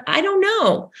edge, but I don't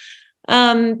know.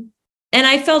 And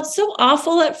I felt so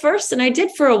awful at first, and I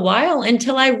did for a while,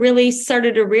 until I really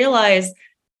started to realize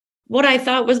what I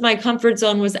thought was my comfort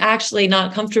zone was actually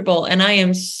not comfortable. And I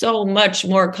am so much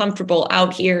more comfortable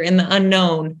out here in the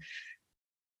unknown,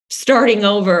 starting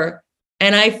over.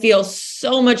 And I feel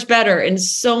so much better and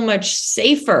so much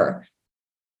safer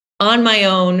on my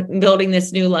own, building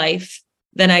this new life,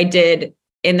 than I did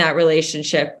in that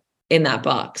relationship, in that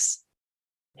box.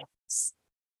 It's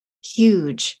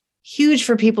huge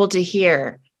for people to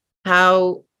hear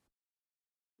how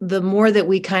the more that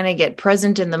we kind of get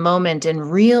present in the moment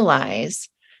and realize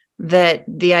that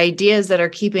the ideas that are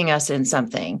keeping us in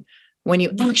something, when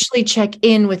you actually check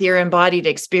in with your embodied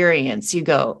experience, you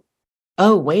go,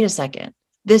 oh, wait a second,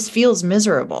 this feels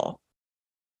miserable.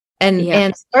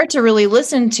 And start to really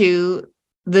listen to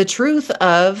the truth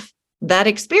of that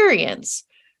experience.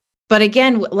 But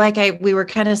again, like we were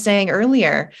kind of saying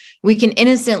earlier, we can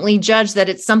innocently judge that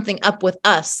it's something up with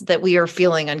us that we are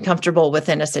feeling uncomfortable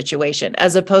within a situation,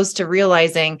 as opposed to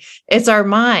realizing it's our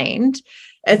mind.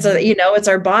 It's it's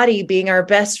our body being our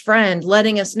best friend,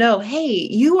 letting us know, hey,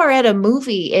 you are at a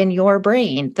movie in your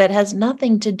brain that has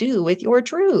nothing to do with your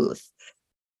truth.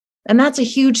 And that's a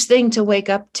huge thing to wake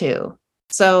up to.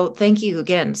 So thank you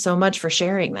again so much for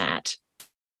sharing that.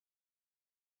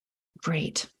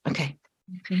 Great. Okay.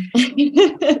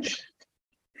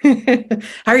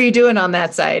 How are you doing on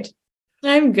that side?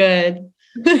 I'm good.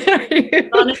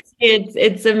 Honestly,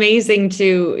 it's amazing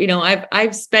to,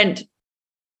 I've spent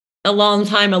a long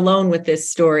time alone with this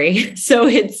story. So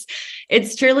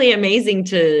it's truly amazing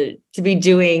to be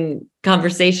doing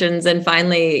conversations and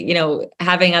finally,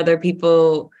 having other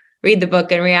people read the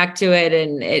book and react to it.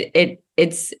 And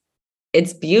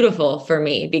it's beautiful for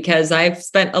me, because I've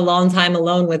spent a long time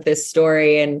alone with this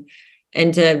story, and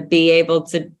to be able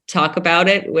to talk about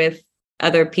it with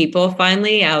other people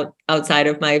finally outside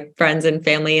of my friends and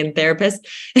family and therapists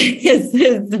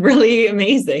is really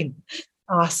amazing.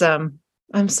 Awesome.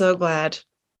 I'm so glad.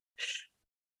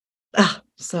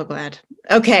 So glad.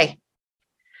 Okay.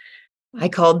 I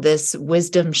called this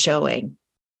wisdom showing.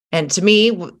 And to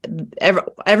me,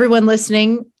 everyone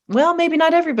listening, well, maybe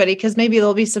not everybody, because maybe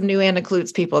there'll be some new Anna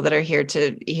Kloots people that are here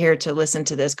to listen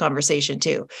to this conversation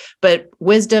too. But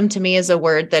wisdom to me is a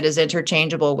word that is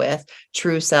interchangeable with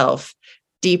true self,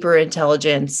 deeper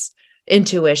intelligence,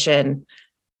 intuition,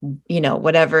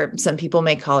 whatever some people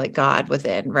may call it, God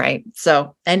within, right?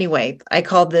 So anyway, I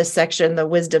called this section the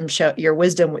wisdom show. Your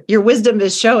wisdom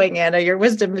is showing, Anna. Your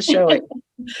wisdom is showing.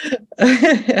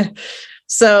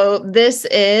 So this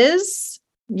is,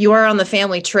 you are on the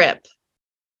family trip.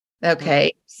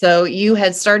 Okay. So you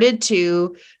had started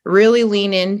to really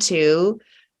lean into,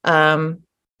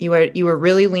 you were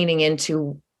really leaning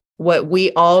into what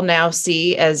we all now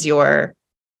see as your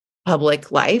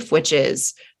public life, which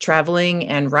is traveling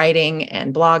and writing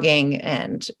and blogging.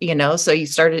 And, so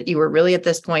you were really at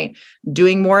this point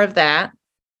doing more of that.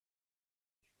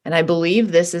 And I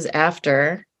believe this is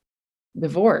after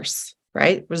divorce,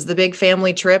 right? Was the big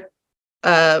family trip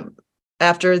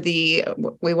after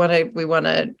we want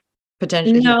to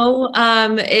potentially? No,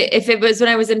 if it was when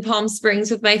I was in Palm Springs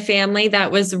with my family,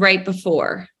 that was right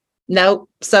before. Nope.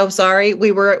 So sorry.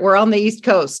 We're on the East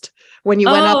Coast when you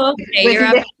went up.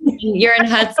 Okay. You're in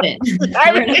Hudson.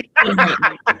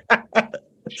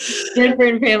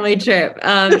 Different family trip.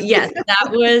 Yes,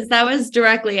 that was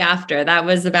directly after. That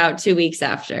was about 2 weeks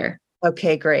after.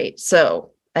 Okay, great.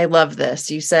 So I love this.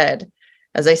 You said,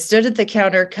 as I stood at the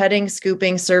counter, cutting,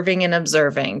 scooping, serving, and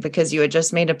observing, because you had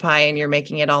just made a pie and you're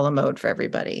making it a la mode for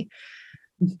everybody,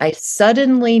 I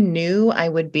suddenly knew I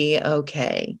would be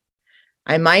okay.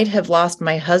 I might have lost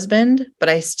my husband, but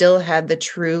I still had the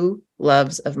true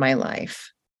loves of my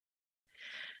life.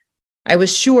 I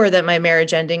was sure that my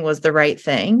marriage ending was the right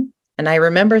thing. And I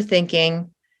remember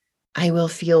thinking, I will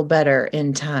feel better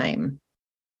in time.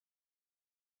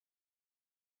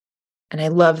 And I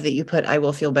love that you put I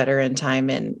will feel better in time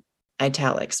in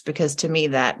italics, because to me,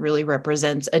 that really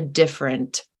represents a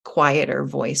different, quieter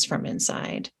voice from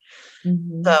inside.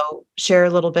 Mm-hmm. So share a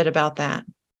little bit about that.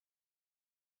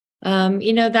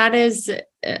 That is,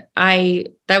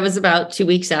 that was about 2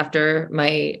 weeks after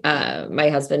my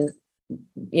husband,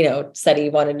 said he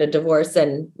wanted a divorce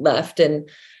and left. And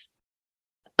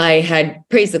I had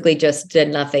basically just did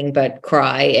nothing but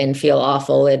cry and feel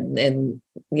awful and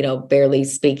barely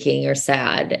speaking or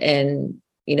sad. And,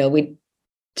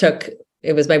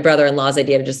 it was my brother-in-law's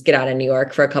idea to just get out of New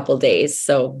York for a couple of days.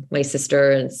 So my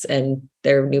sister and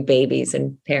their new babies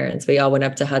and parents, we all went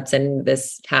up to Hudson,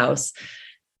 this house.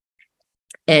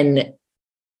 And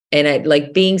I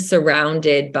like being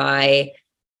surrounded by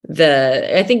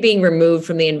I think being removed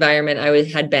from the environment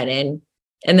had been in,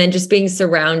 and then just being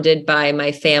surrounded by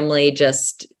my family,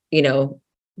 just,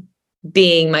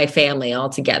 being my family all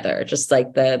together, just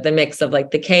like the mix of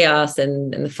like the chaos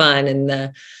and the fun and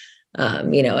the,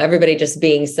 everybody just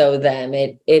being so them.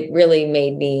 It really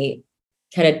made me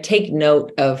kind of take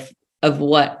note of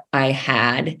what I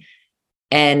had.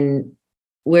 And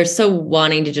we're so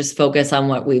wanting to just focus on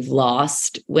what we've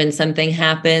lost when something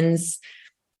happens.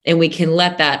 And we can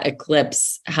let that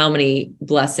eclipse how many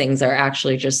blessings are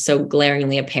actually just so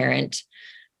glaringly apparent.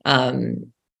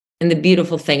 And the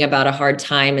beautiful thing about a hard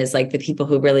time is like the people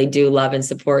who really do love and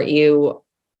support you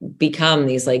become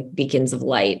these like beacons of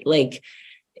light. Like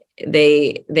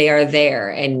they are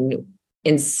there. And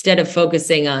instead of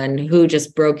focusing on who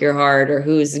just broke your heart or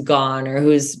who's gone or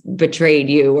who's betrayed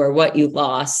you or what you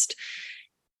lost,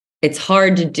 it's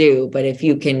hard to do. But if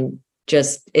you can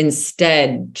just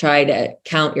instead try to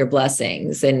count your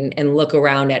blessings and look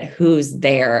around at who's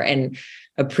there and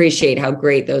appreciate how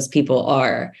great those people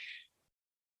are.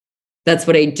 That's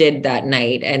what I did that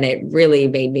night. And it really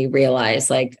made me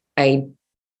realize like, I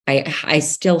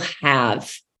still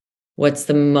have what's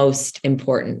the most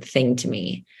important thing to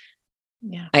me.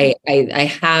 Yeah. I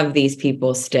have these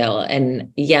people still.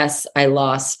 And yes, I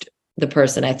lost the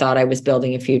person I thought I was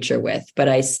building a future with, but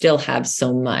I still have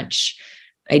so much.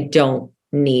 I don't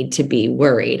need to be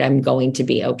worried. I'm going to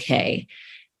be okay.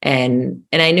 And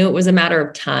I knew it was a matter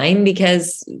of time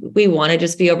because we want to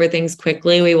just be over things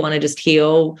quickly. We want to just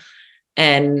heal.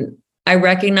 And I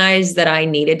recognized that I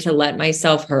needed to let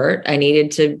myself hurt. I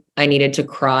needed to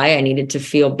cry. I needed to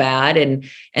feel bad and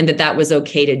that was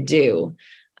okay to do.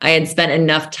 I had spent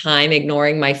enough time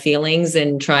ignoring my feelings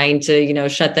and trying to,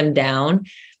 shut them down.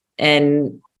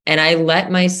 And I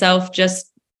let myself just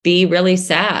be really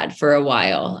sad for a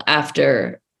while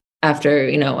after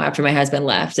my husband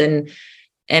left. And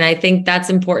I think that's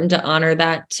important to honor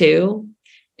that too.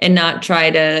 And not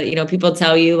try to, people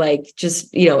tell you like,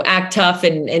 just, act tough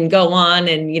and go on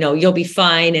and, you'll be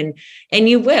fine. And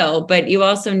you will, but you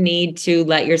also need to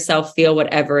let yourself feel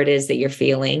whatever it is that you're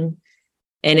feeling.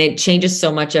 And it changes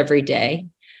so much every day.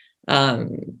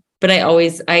 But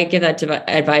I give that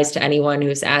advice to anyone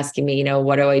who's asking me,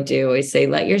 what do I do? I say,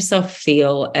 let yourself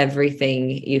feel everything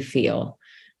you feel.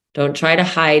 Don't try to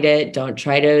hide it. Don't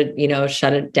try to,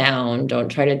 shut it down. Don't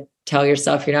try to tell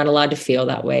yourself you're not allowed to feel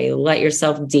that way. Let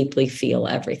yourself deeply feel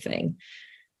everything.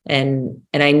 And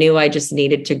I knew I just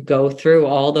needed to go through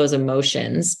all those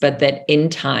emotions, but that in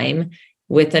time,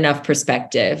 with enough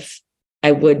perspective,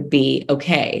 I would be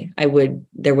okay.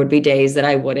 There would be days that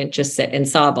I wouldn't just sit and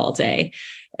sob all day.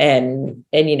 And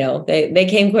they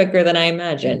came quicker than I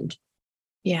imagined.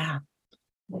 Yeah.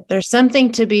 There's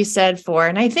something to be said for,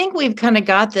 and I think we've kind of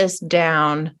got this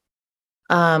down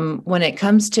when it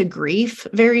comes to grief,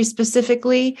 very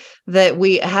specifically, that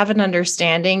we have an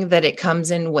understanding that it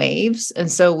comes in waves. And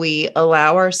so we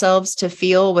allow ourselves to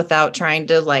feel without trying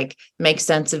to like make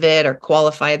sense of it or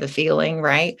qualify the feeling,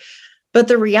 right? But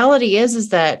the reality is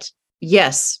that,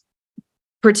 yes,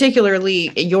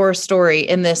 particularly your story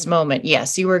in this moment,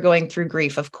 yes, you were going through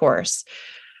grief, of course.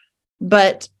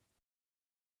 But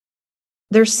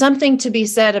there's something to be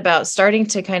said about starting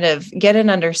to kind of get an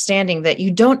understanding that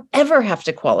you don't ever have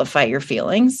to qualify your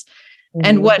feelings. Mm-hmm.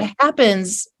 And what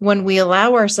happens when we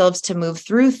allow ourselves to move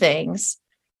through things,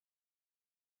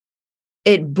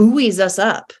 it buoys us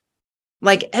up.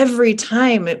 Like every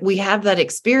time we have that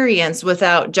experience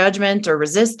without judgment or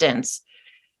resistance,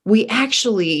 we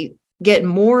actually get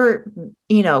more,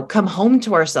 come home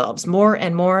to ourselves more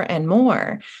and more and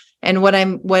more. And when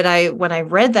I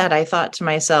read that, I thought to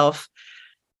myself,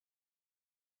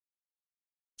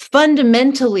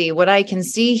 fundamentally, what I can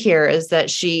see here is that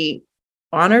she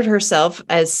honored herself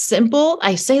as simple.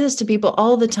 I say this to people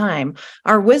all the time.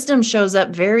 Our wisdom shows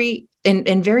up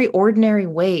in very ordinary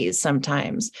ways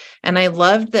sometimes. And I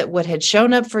loved that what had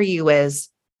shown up for you is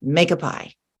make a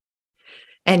pie.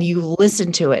 And you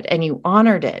listened to it and you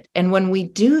honored it. And when we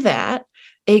do that,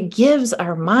 it gives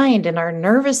our mind and our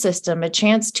nervous system a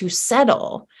chance to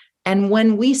settle. And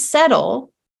when we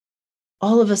settle,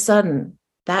 all of a sudden,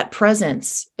 that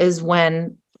presence is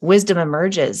when wisdom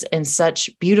emerges in such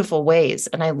beautiful ways.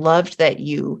 And I loved that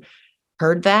you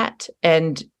heard that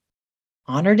and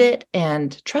honored it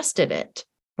and trusted it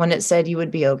when it said you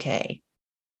would be okay.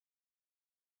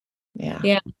 Yeah.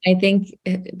 Yeah. I think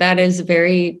that is a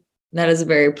very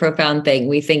profound thing.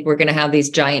 We think we're going to have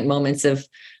these giant moments of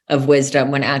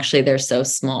wisdom when actually they're so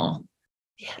small.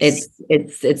 Yes.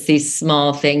 It's these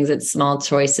small things. It's small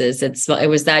choices. It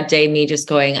was that day, me just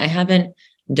going, I haven't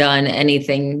done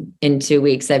anything in 2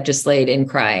 weeks. I've just laid and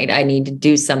cried. I need to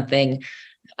do something.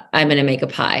 I'm going to make a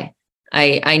pie.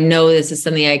 I know this is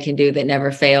something I can do that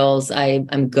never fails.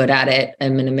 I'm good at it.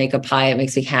 I'm going to make a pie. It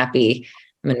makes me happy.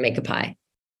 I'm going to make a pie.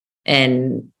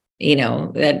 And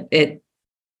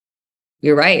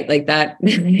you're right. Like that,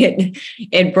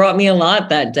 it brought me a lot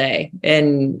that day.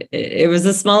 And it was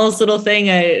the smallest little thing.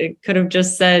 I could have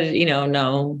just said,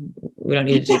 no, we don't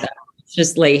need to do that. Let's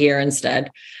just lay here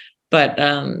instead. But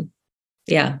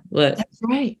yeah. That's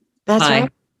right. That's pie.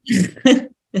 Right.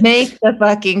 Make the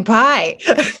fucking pie.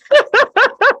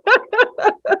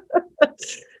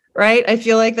 Right? I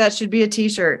feel like that should be a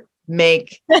t-shirt.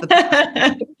 Make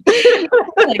the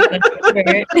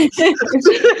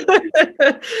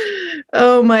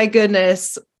Oh my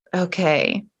goodness.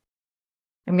 Okay.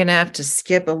 I'm going to have to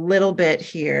skip a little bit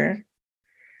here.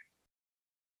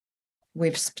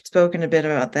 We've spoken a bit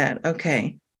about that.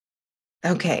 Okay.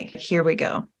 Here we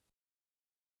go.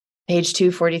 Page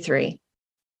 243.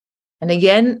 And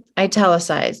again,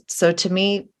 italicized. So to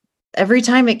me, every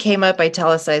time it came up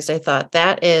italicized, I thought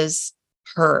that is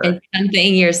her. It's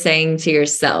something you're saying to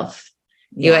yourself.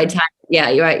 Yeah.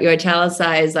 You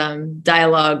italicize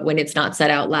dialogue when it's not said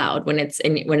out loud, when it's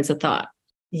a thought.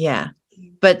 Yeah.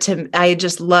 But I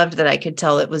just loved that I could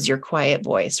tell it was your quiet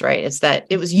voice, right? It's that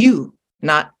it was you,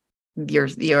 not your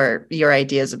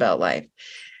ideas about life.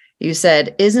 You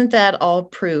said, isn't that all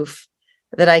proof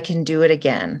that I can do it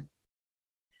again?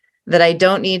 That I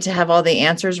don't need to have all the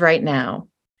answers right now.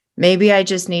 Maybe I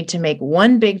just need to make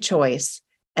one big choice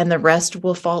and the rest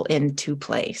will fall into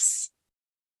place.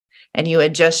 And you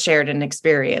had just shared an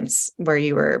experience where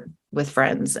you were with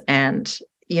friends and,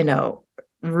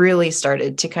 really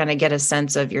started to kind of get a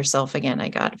sense of yourself again. I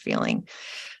got a feeling.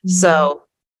 Mm-hmm. So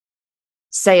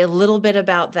say a little bit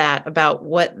about that, about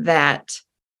what that,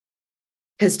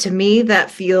 because to me, that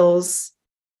feels,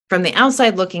 from the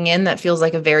outside looking in, that feels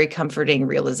like a very comforting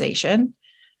realization.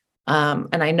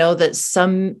 And I know that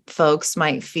some folks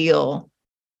might feel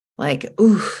like,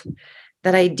 ooh,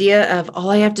 that idea of all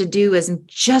I have to do is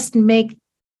just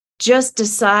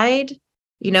decide,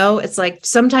 it's like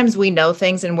sometimes we know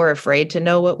things and we're afraid to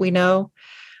know what we know.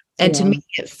 And to me,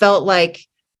 it felt like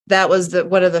that was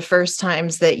one of the first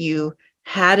times that you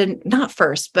had, not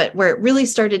first, but where it really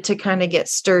started to kind of get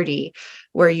sturdy,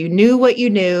 where you knew what you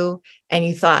knew and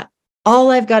you thought,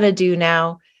 all I've got to do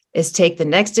now is take the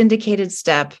next indicated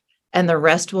step and the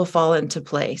rest will fall into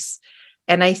place.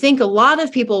 And I think a lot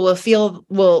of people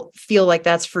will feel like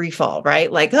that's free fall,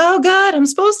 right? Like, oh God, I'm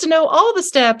supposed to know all the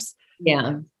steps.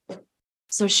 Yeah.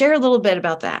 So share a little bit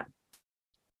about that.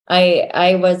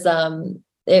 I was,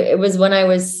 it was when I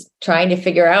was trying to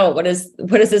figure out what does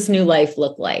this new life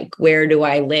look like? Where do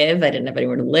I live? I didn't have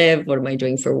anywhere to live. What am I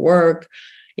doing for work?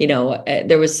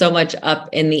 There was so much up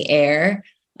in the air.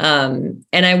 And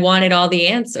I wanted all the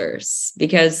answers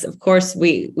because of course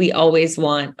we always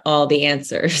want all the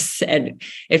answers, and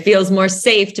it feels more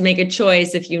safe to make a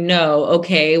choice if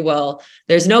okay, well,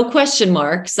 there's no question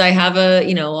marks. I have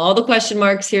all the question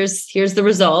marks. Here's the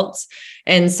results.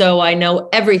 And so I know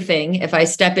everything. If I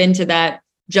step into that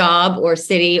job or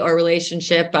city or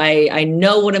relationship, I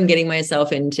know what I'm getting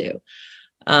myself into.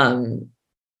 And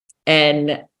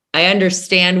I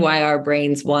understand why our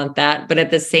brains want that, but at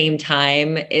the same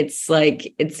time, it's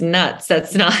like, it's nuts.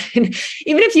 That's not, even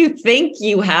if you think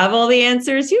you have all the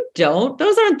answers, you don't.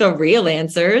 Those aren't the real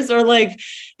answers. Or like,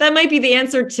 that might be the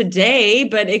answer today,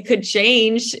 but it could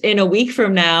change in a week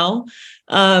from now.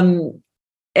 And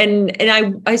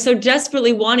I so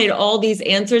desperately wanted all these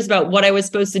answers about what I was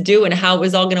supposed to do and how it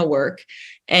was all going to work.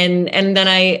 And then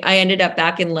I ended up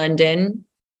back in London.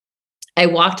 I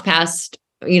walked past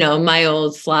my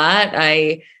old flat.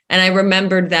 I And I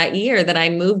remembered that year that I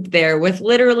moved there with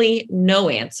literally no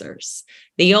answers.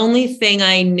 The only thing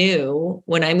I knew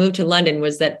when I moved to London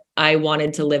was that I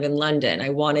wanted to live in London. I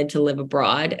wanted to live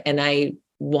abroad, and I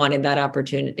wanted that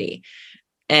opportunity.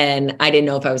 And I didn't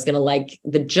know if I was going to like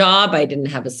the job. I didn't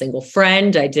have a single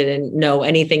friend. I didn't know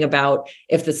anything about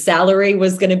if the salary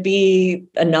was going to be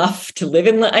enough to live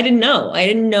in. I didn't know. I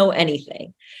didn't know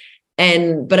anything.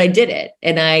 But I did it.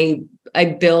 And I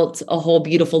built a whole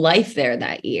beautiful life there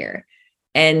that year.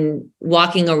 And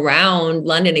walking around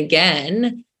London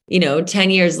again, 10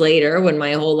 years later, when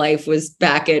my whole life was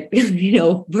back at,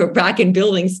 we're back in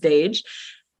building stage,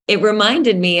 it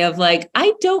reminded me of like,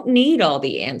 I don't need all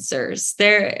the answers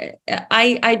there.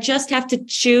 I just have to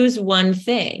choose one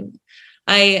thing.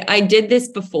 I did this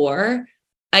before.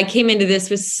 I came into this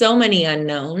with so many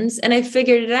unknowns, and I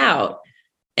figured it out.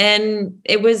 And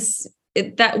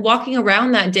that walking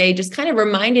around that day just kind of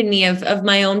reminded me of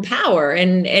my own power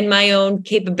and my own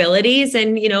capabilities,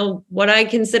 and, what I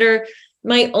consider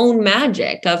my own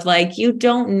magic of like, you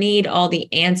don't need all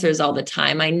the answers all the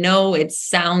time. I know it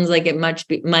sounds like it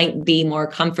might be more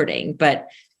comforting, but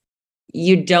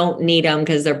you don't need them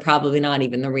because they're probably not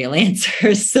even the real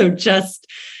answers. So just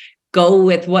go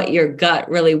with what your gut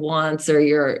really wants, or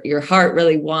your heart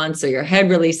really wants, or your head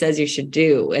really says you should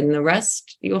do. And the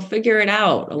rest, you'll figure it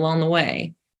out along the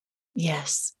way.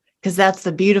 Yes. Because that's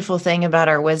the beautiful thing about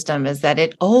our wisdom, is that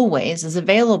it always is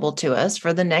available to us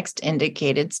for the next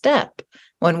indicated step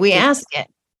when we ask it,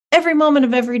 every moment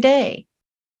of every day.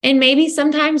 And maybe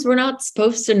sometimes we're not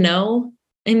supposed to know.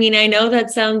 I mean, I know that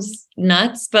sounds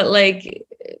nuts, but like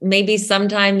maybe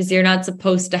sometimes you're not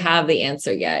supposed to have the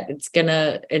answer yet. It's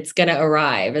gonna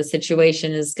arrive. A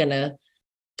situation is gonna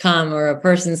come, or a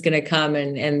person's gonna come,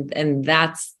 and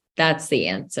that's the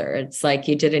answer. It's like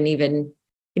you didn't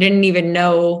even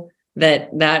know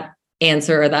that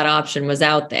answer or that option was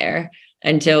out there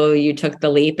until you took the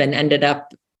leap and ended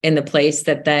up in the place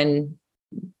that then,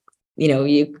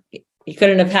 you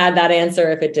couldn't have had that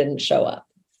answer if it didn't show up.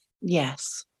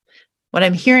 Yes. What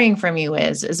I'm hearing from you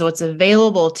is what's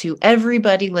available to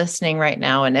everybody listening right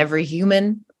now, and every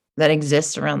human that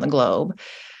exists around the globe,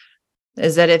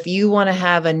 is that if you want to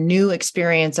have a new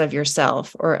experience of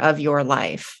yourself or of your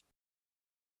life,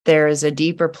 there is a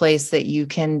deeper place that you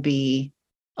can be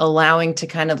allowing to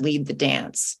kind of lead the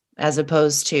dance, as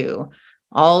opposed to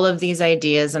all of these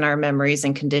ideas and our memories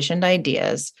and conditioned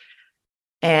ideas.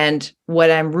 And what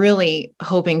I'm really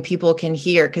hoping people can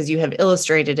hear, because you have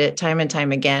illustrated it time and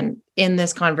time again in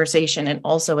this conversation and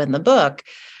also in the book,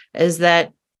 is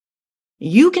that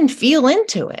you can feel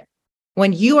into it.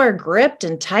 When you are gripped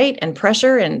and tight and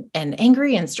pressure and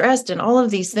angry and stressed and all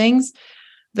of these things,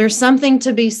 there's something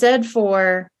to be said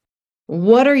for,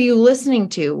 what are you listening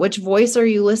to? Which voice are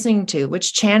you listening to?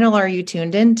 Which channel are you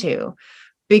tuned into?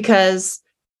 Because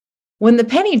when the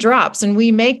penny drops and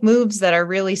we make moves that are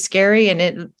really scary, and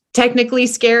it technically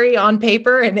scary on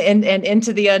paper and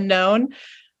into the unknown,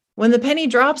 when the penny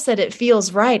drops that it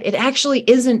feels right, it actually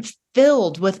isn't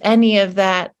filled with any of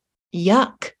that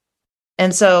yuck.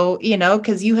 And so,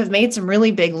 because you have made some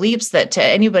really big leaps that to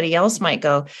anybody else might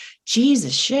go,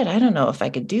 Jesus shit, I don't know if I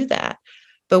could do that.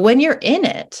 But when you're in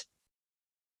it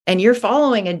and you're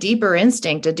following a deeper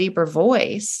instinct, a deeper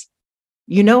voice,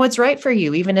 what's right for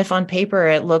you, even if on paper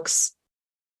it looks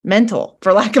mental,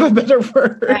 for lack of a better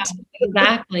word. Yeah,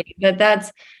 exactly.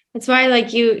 That's why,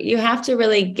 like, you have to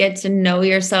really get to know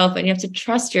yourself, and you have to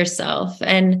trust yourself,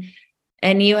 and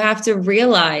you have to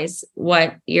realize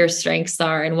what your strengths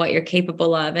are and what you're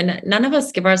capable of. And none of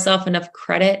us give ourselves enough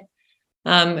credit.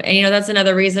 And that's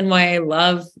another reason why I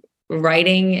love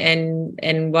writing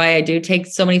and why I do take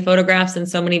so many photographs and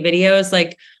so many videos.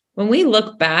 Like, when we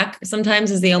look back,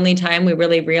 sometimes is the only time we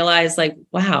really realize, like,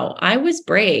 wow, I was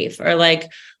brave, or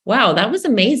like, wow, that was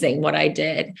amazing what I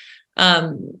did.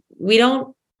 We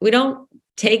don't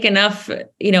take enough,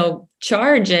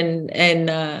 charge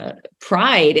and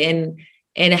pride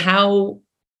in how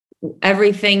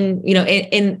everything,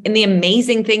 in the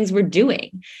amazing things we're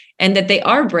doing, and that they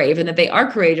are brave, and that they are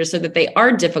courageous, or that they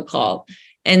are difficult.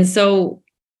 And so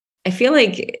I feel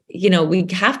like, we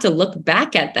have to look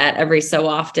back at that every so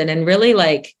often and really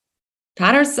like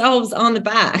pat ourselves on the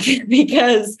back,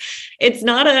 because it's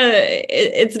not a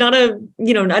a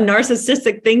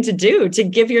narcissistic thing to do, to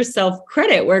give yourself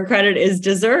credit where credit is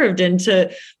deserved, and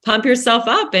to pump yourself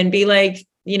up and be like,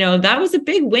 that was a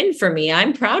big win for me.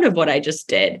 I'm proud of what I just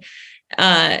did.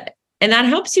 And that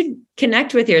helps you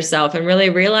connect with yourself and really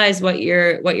realize what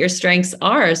your strengths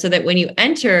are, so that when you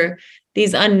enter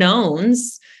these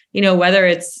unknowns, whether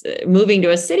it's moving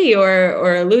to a city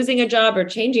or losing a job, or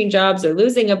changing jobs, or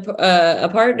losing a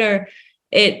partner,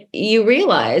 you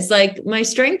realize like my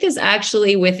strength is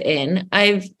actually within.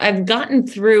 I've gotten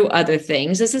through other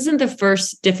things. This isn't the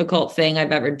first difficult thing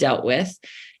I've ever dealt with.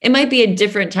 It might be a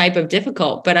different type of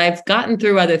difficult, but I've gotten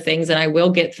through other things and I will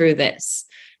get through this.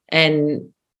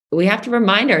 And we have to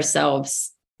remind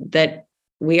ourselves that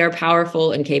we are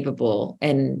powerful and capable,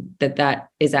 and that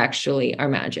is actually our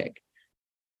magic.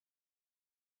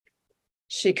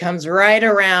 She comes right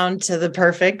around to the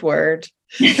perfect word.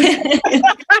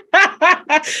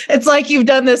 It's like you've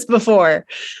done this before.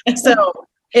 So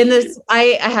in this,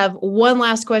 I have one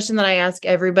last question that I ask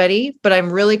everybody, but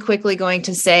I'm really quickly going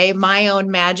to say My Own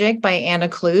Magic by Anna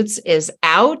Kloots is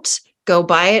out. Go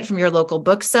buy it from your local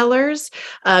booksellers.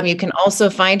 You can also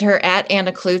find her at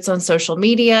Anna Kloots on social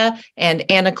media and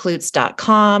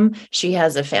annakloots.com. She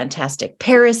has a fantastic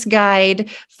Paris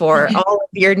guide for all of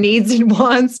your needs and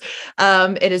wants.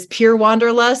 It is pure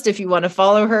wanderlust. If you want to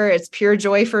follow her, it's pure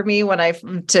joy for me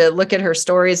to look at her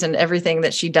stories and everything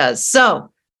that she does.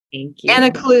 So thank you, Anna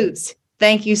Kloots.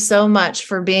 Thank you so much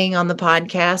for being on the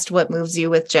podcast, What Moves You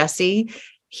with Jessie.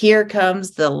 Here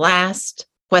comes the last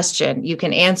question. You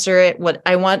can answer it. What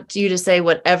I want you to say,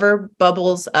 whatever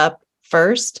bubbles up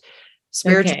first,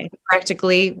 spiritually,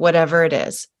 practically, whatever it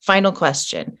is. Final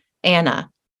question. Anna,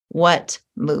 what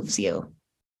moves you?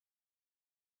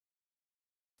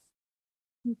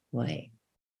 Boy.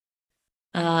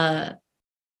 I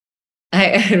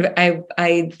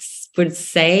would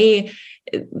say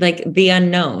like the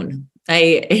unknown.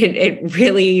 It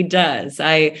really does.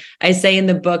 I say in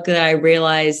the book that I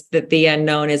realized that the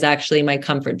unknown is actually my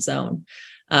comfort zone.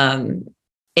 And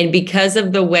because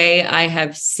of the way I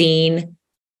have seen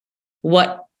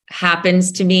what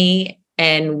happens to me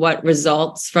and what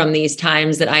results from these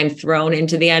times that I'm thrown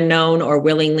into the unknown or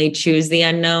willingly choose the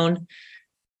unknown,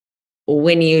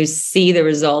 when you see the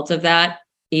result of that,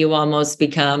 you almost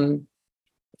become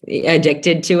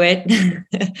addicted to it.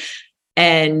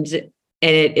 And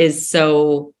it is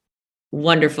so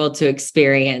wonderful to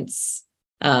experience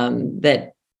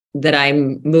that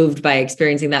I'm moved by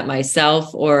experiencing that myself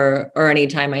or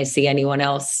anytime I see anyone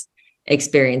else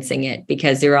experiencing it,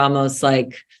 because you're almost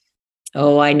like,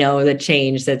 oh, I know the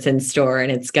change that's in store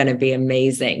and it's going to be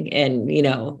amazing. And,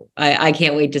 I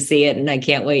can't wait to see it, and I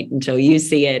can't wait until you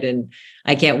see it. And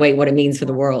I can't wait what it means for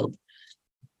the world.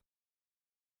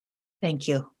 Thank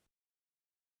you.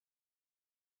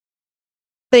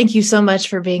 Thank you so much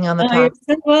for being on the podcast.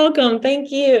 You're so welcome.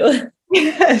 Thank you.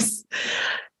 Yes.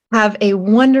 Have a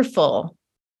wonderful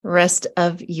rest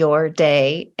of your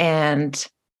day. And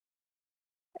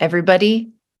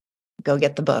everybody, go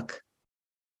get the book.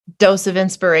 Dose of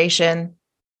Inspiration.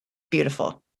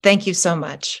 Beautiful. Thank you so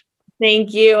much.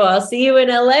 Thank you. I'll see you in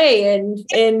LA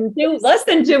in less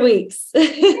than 2 weeks.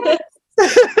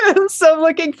 So I'm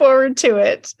looking forward to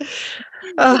it.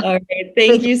 All right.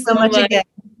 Thank you so much again.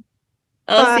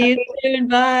 I'll see you soon.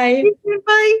 Bye.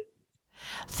 Bye.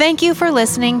 Thank you for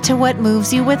listening to What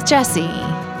Moves You with Jessie.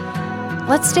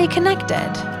 Let's stay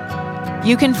connected.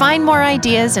 You can find more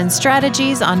ideas and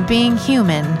strategies on being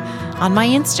human on my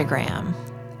Instagram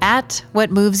at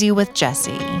What Moves You with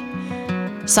Jessie.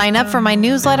 Sign up for my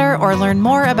newsletter or learn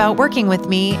more about working with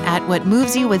me at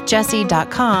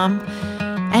whatmovesyouwithjessie.com.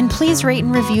 And please rate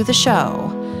and review the show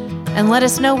and let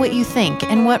us know what you think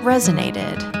and what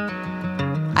resonated.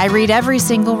 I read every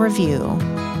single review.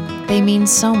 They mean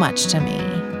so much to me.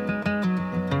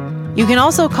 You can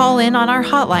also call in on our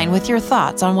hotline with your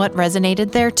thoughts on what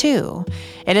resonated there too.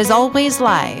 It is always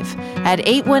live at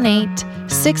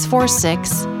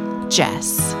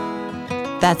 818-646-JESS.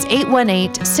 That's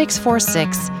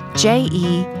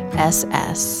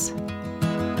 818-646-JESS.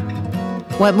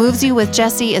 What Moves You with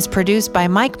Jessie is produced by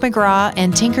Mike McGraw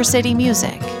and Tinker City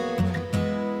Music.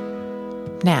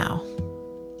 Now,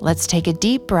 let's take a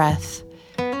deep breath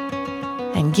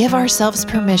and give ourselves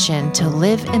permission to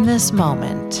live in this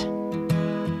moment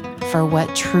for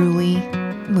what truly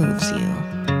moves you.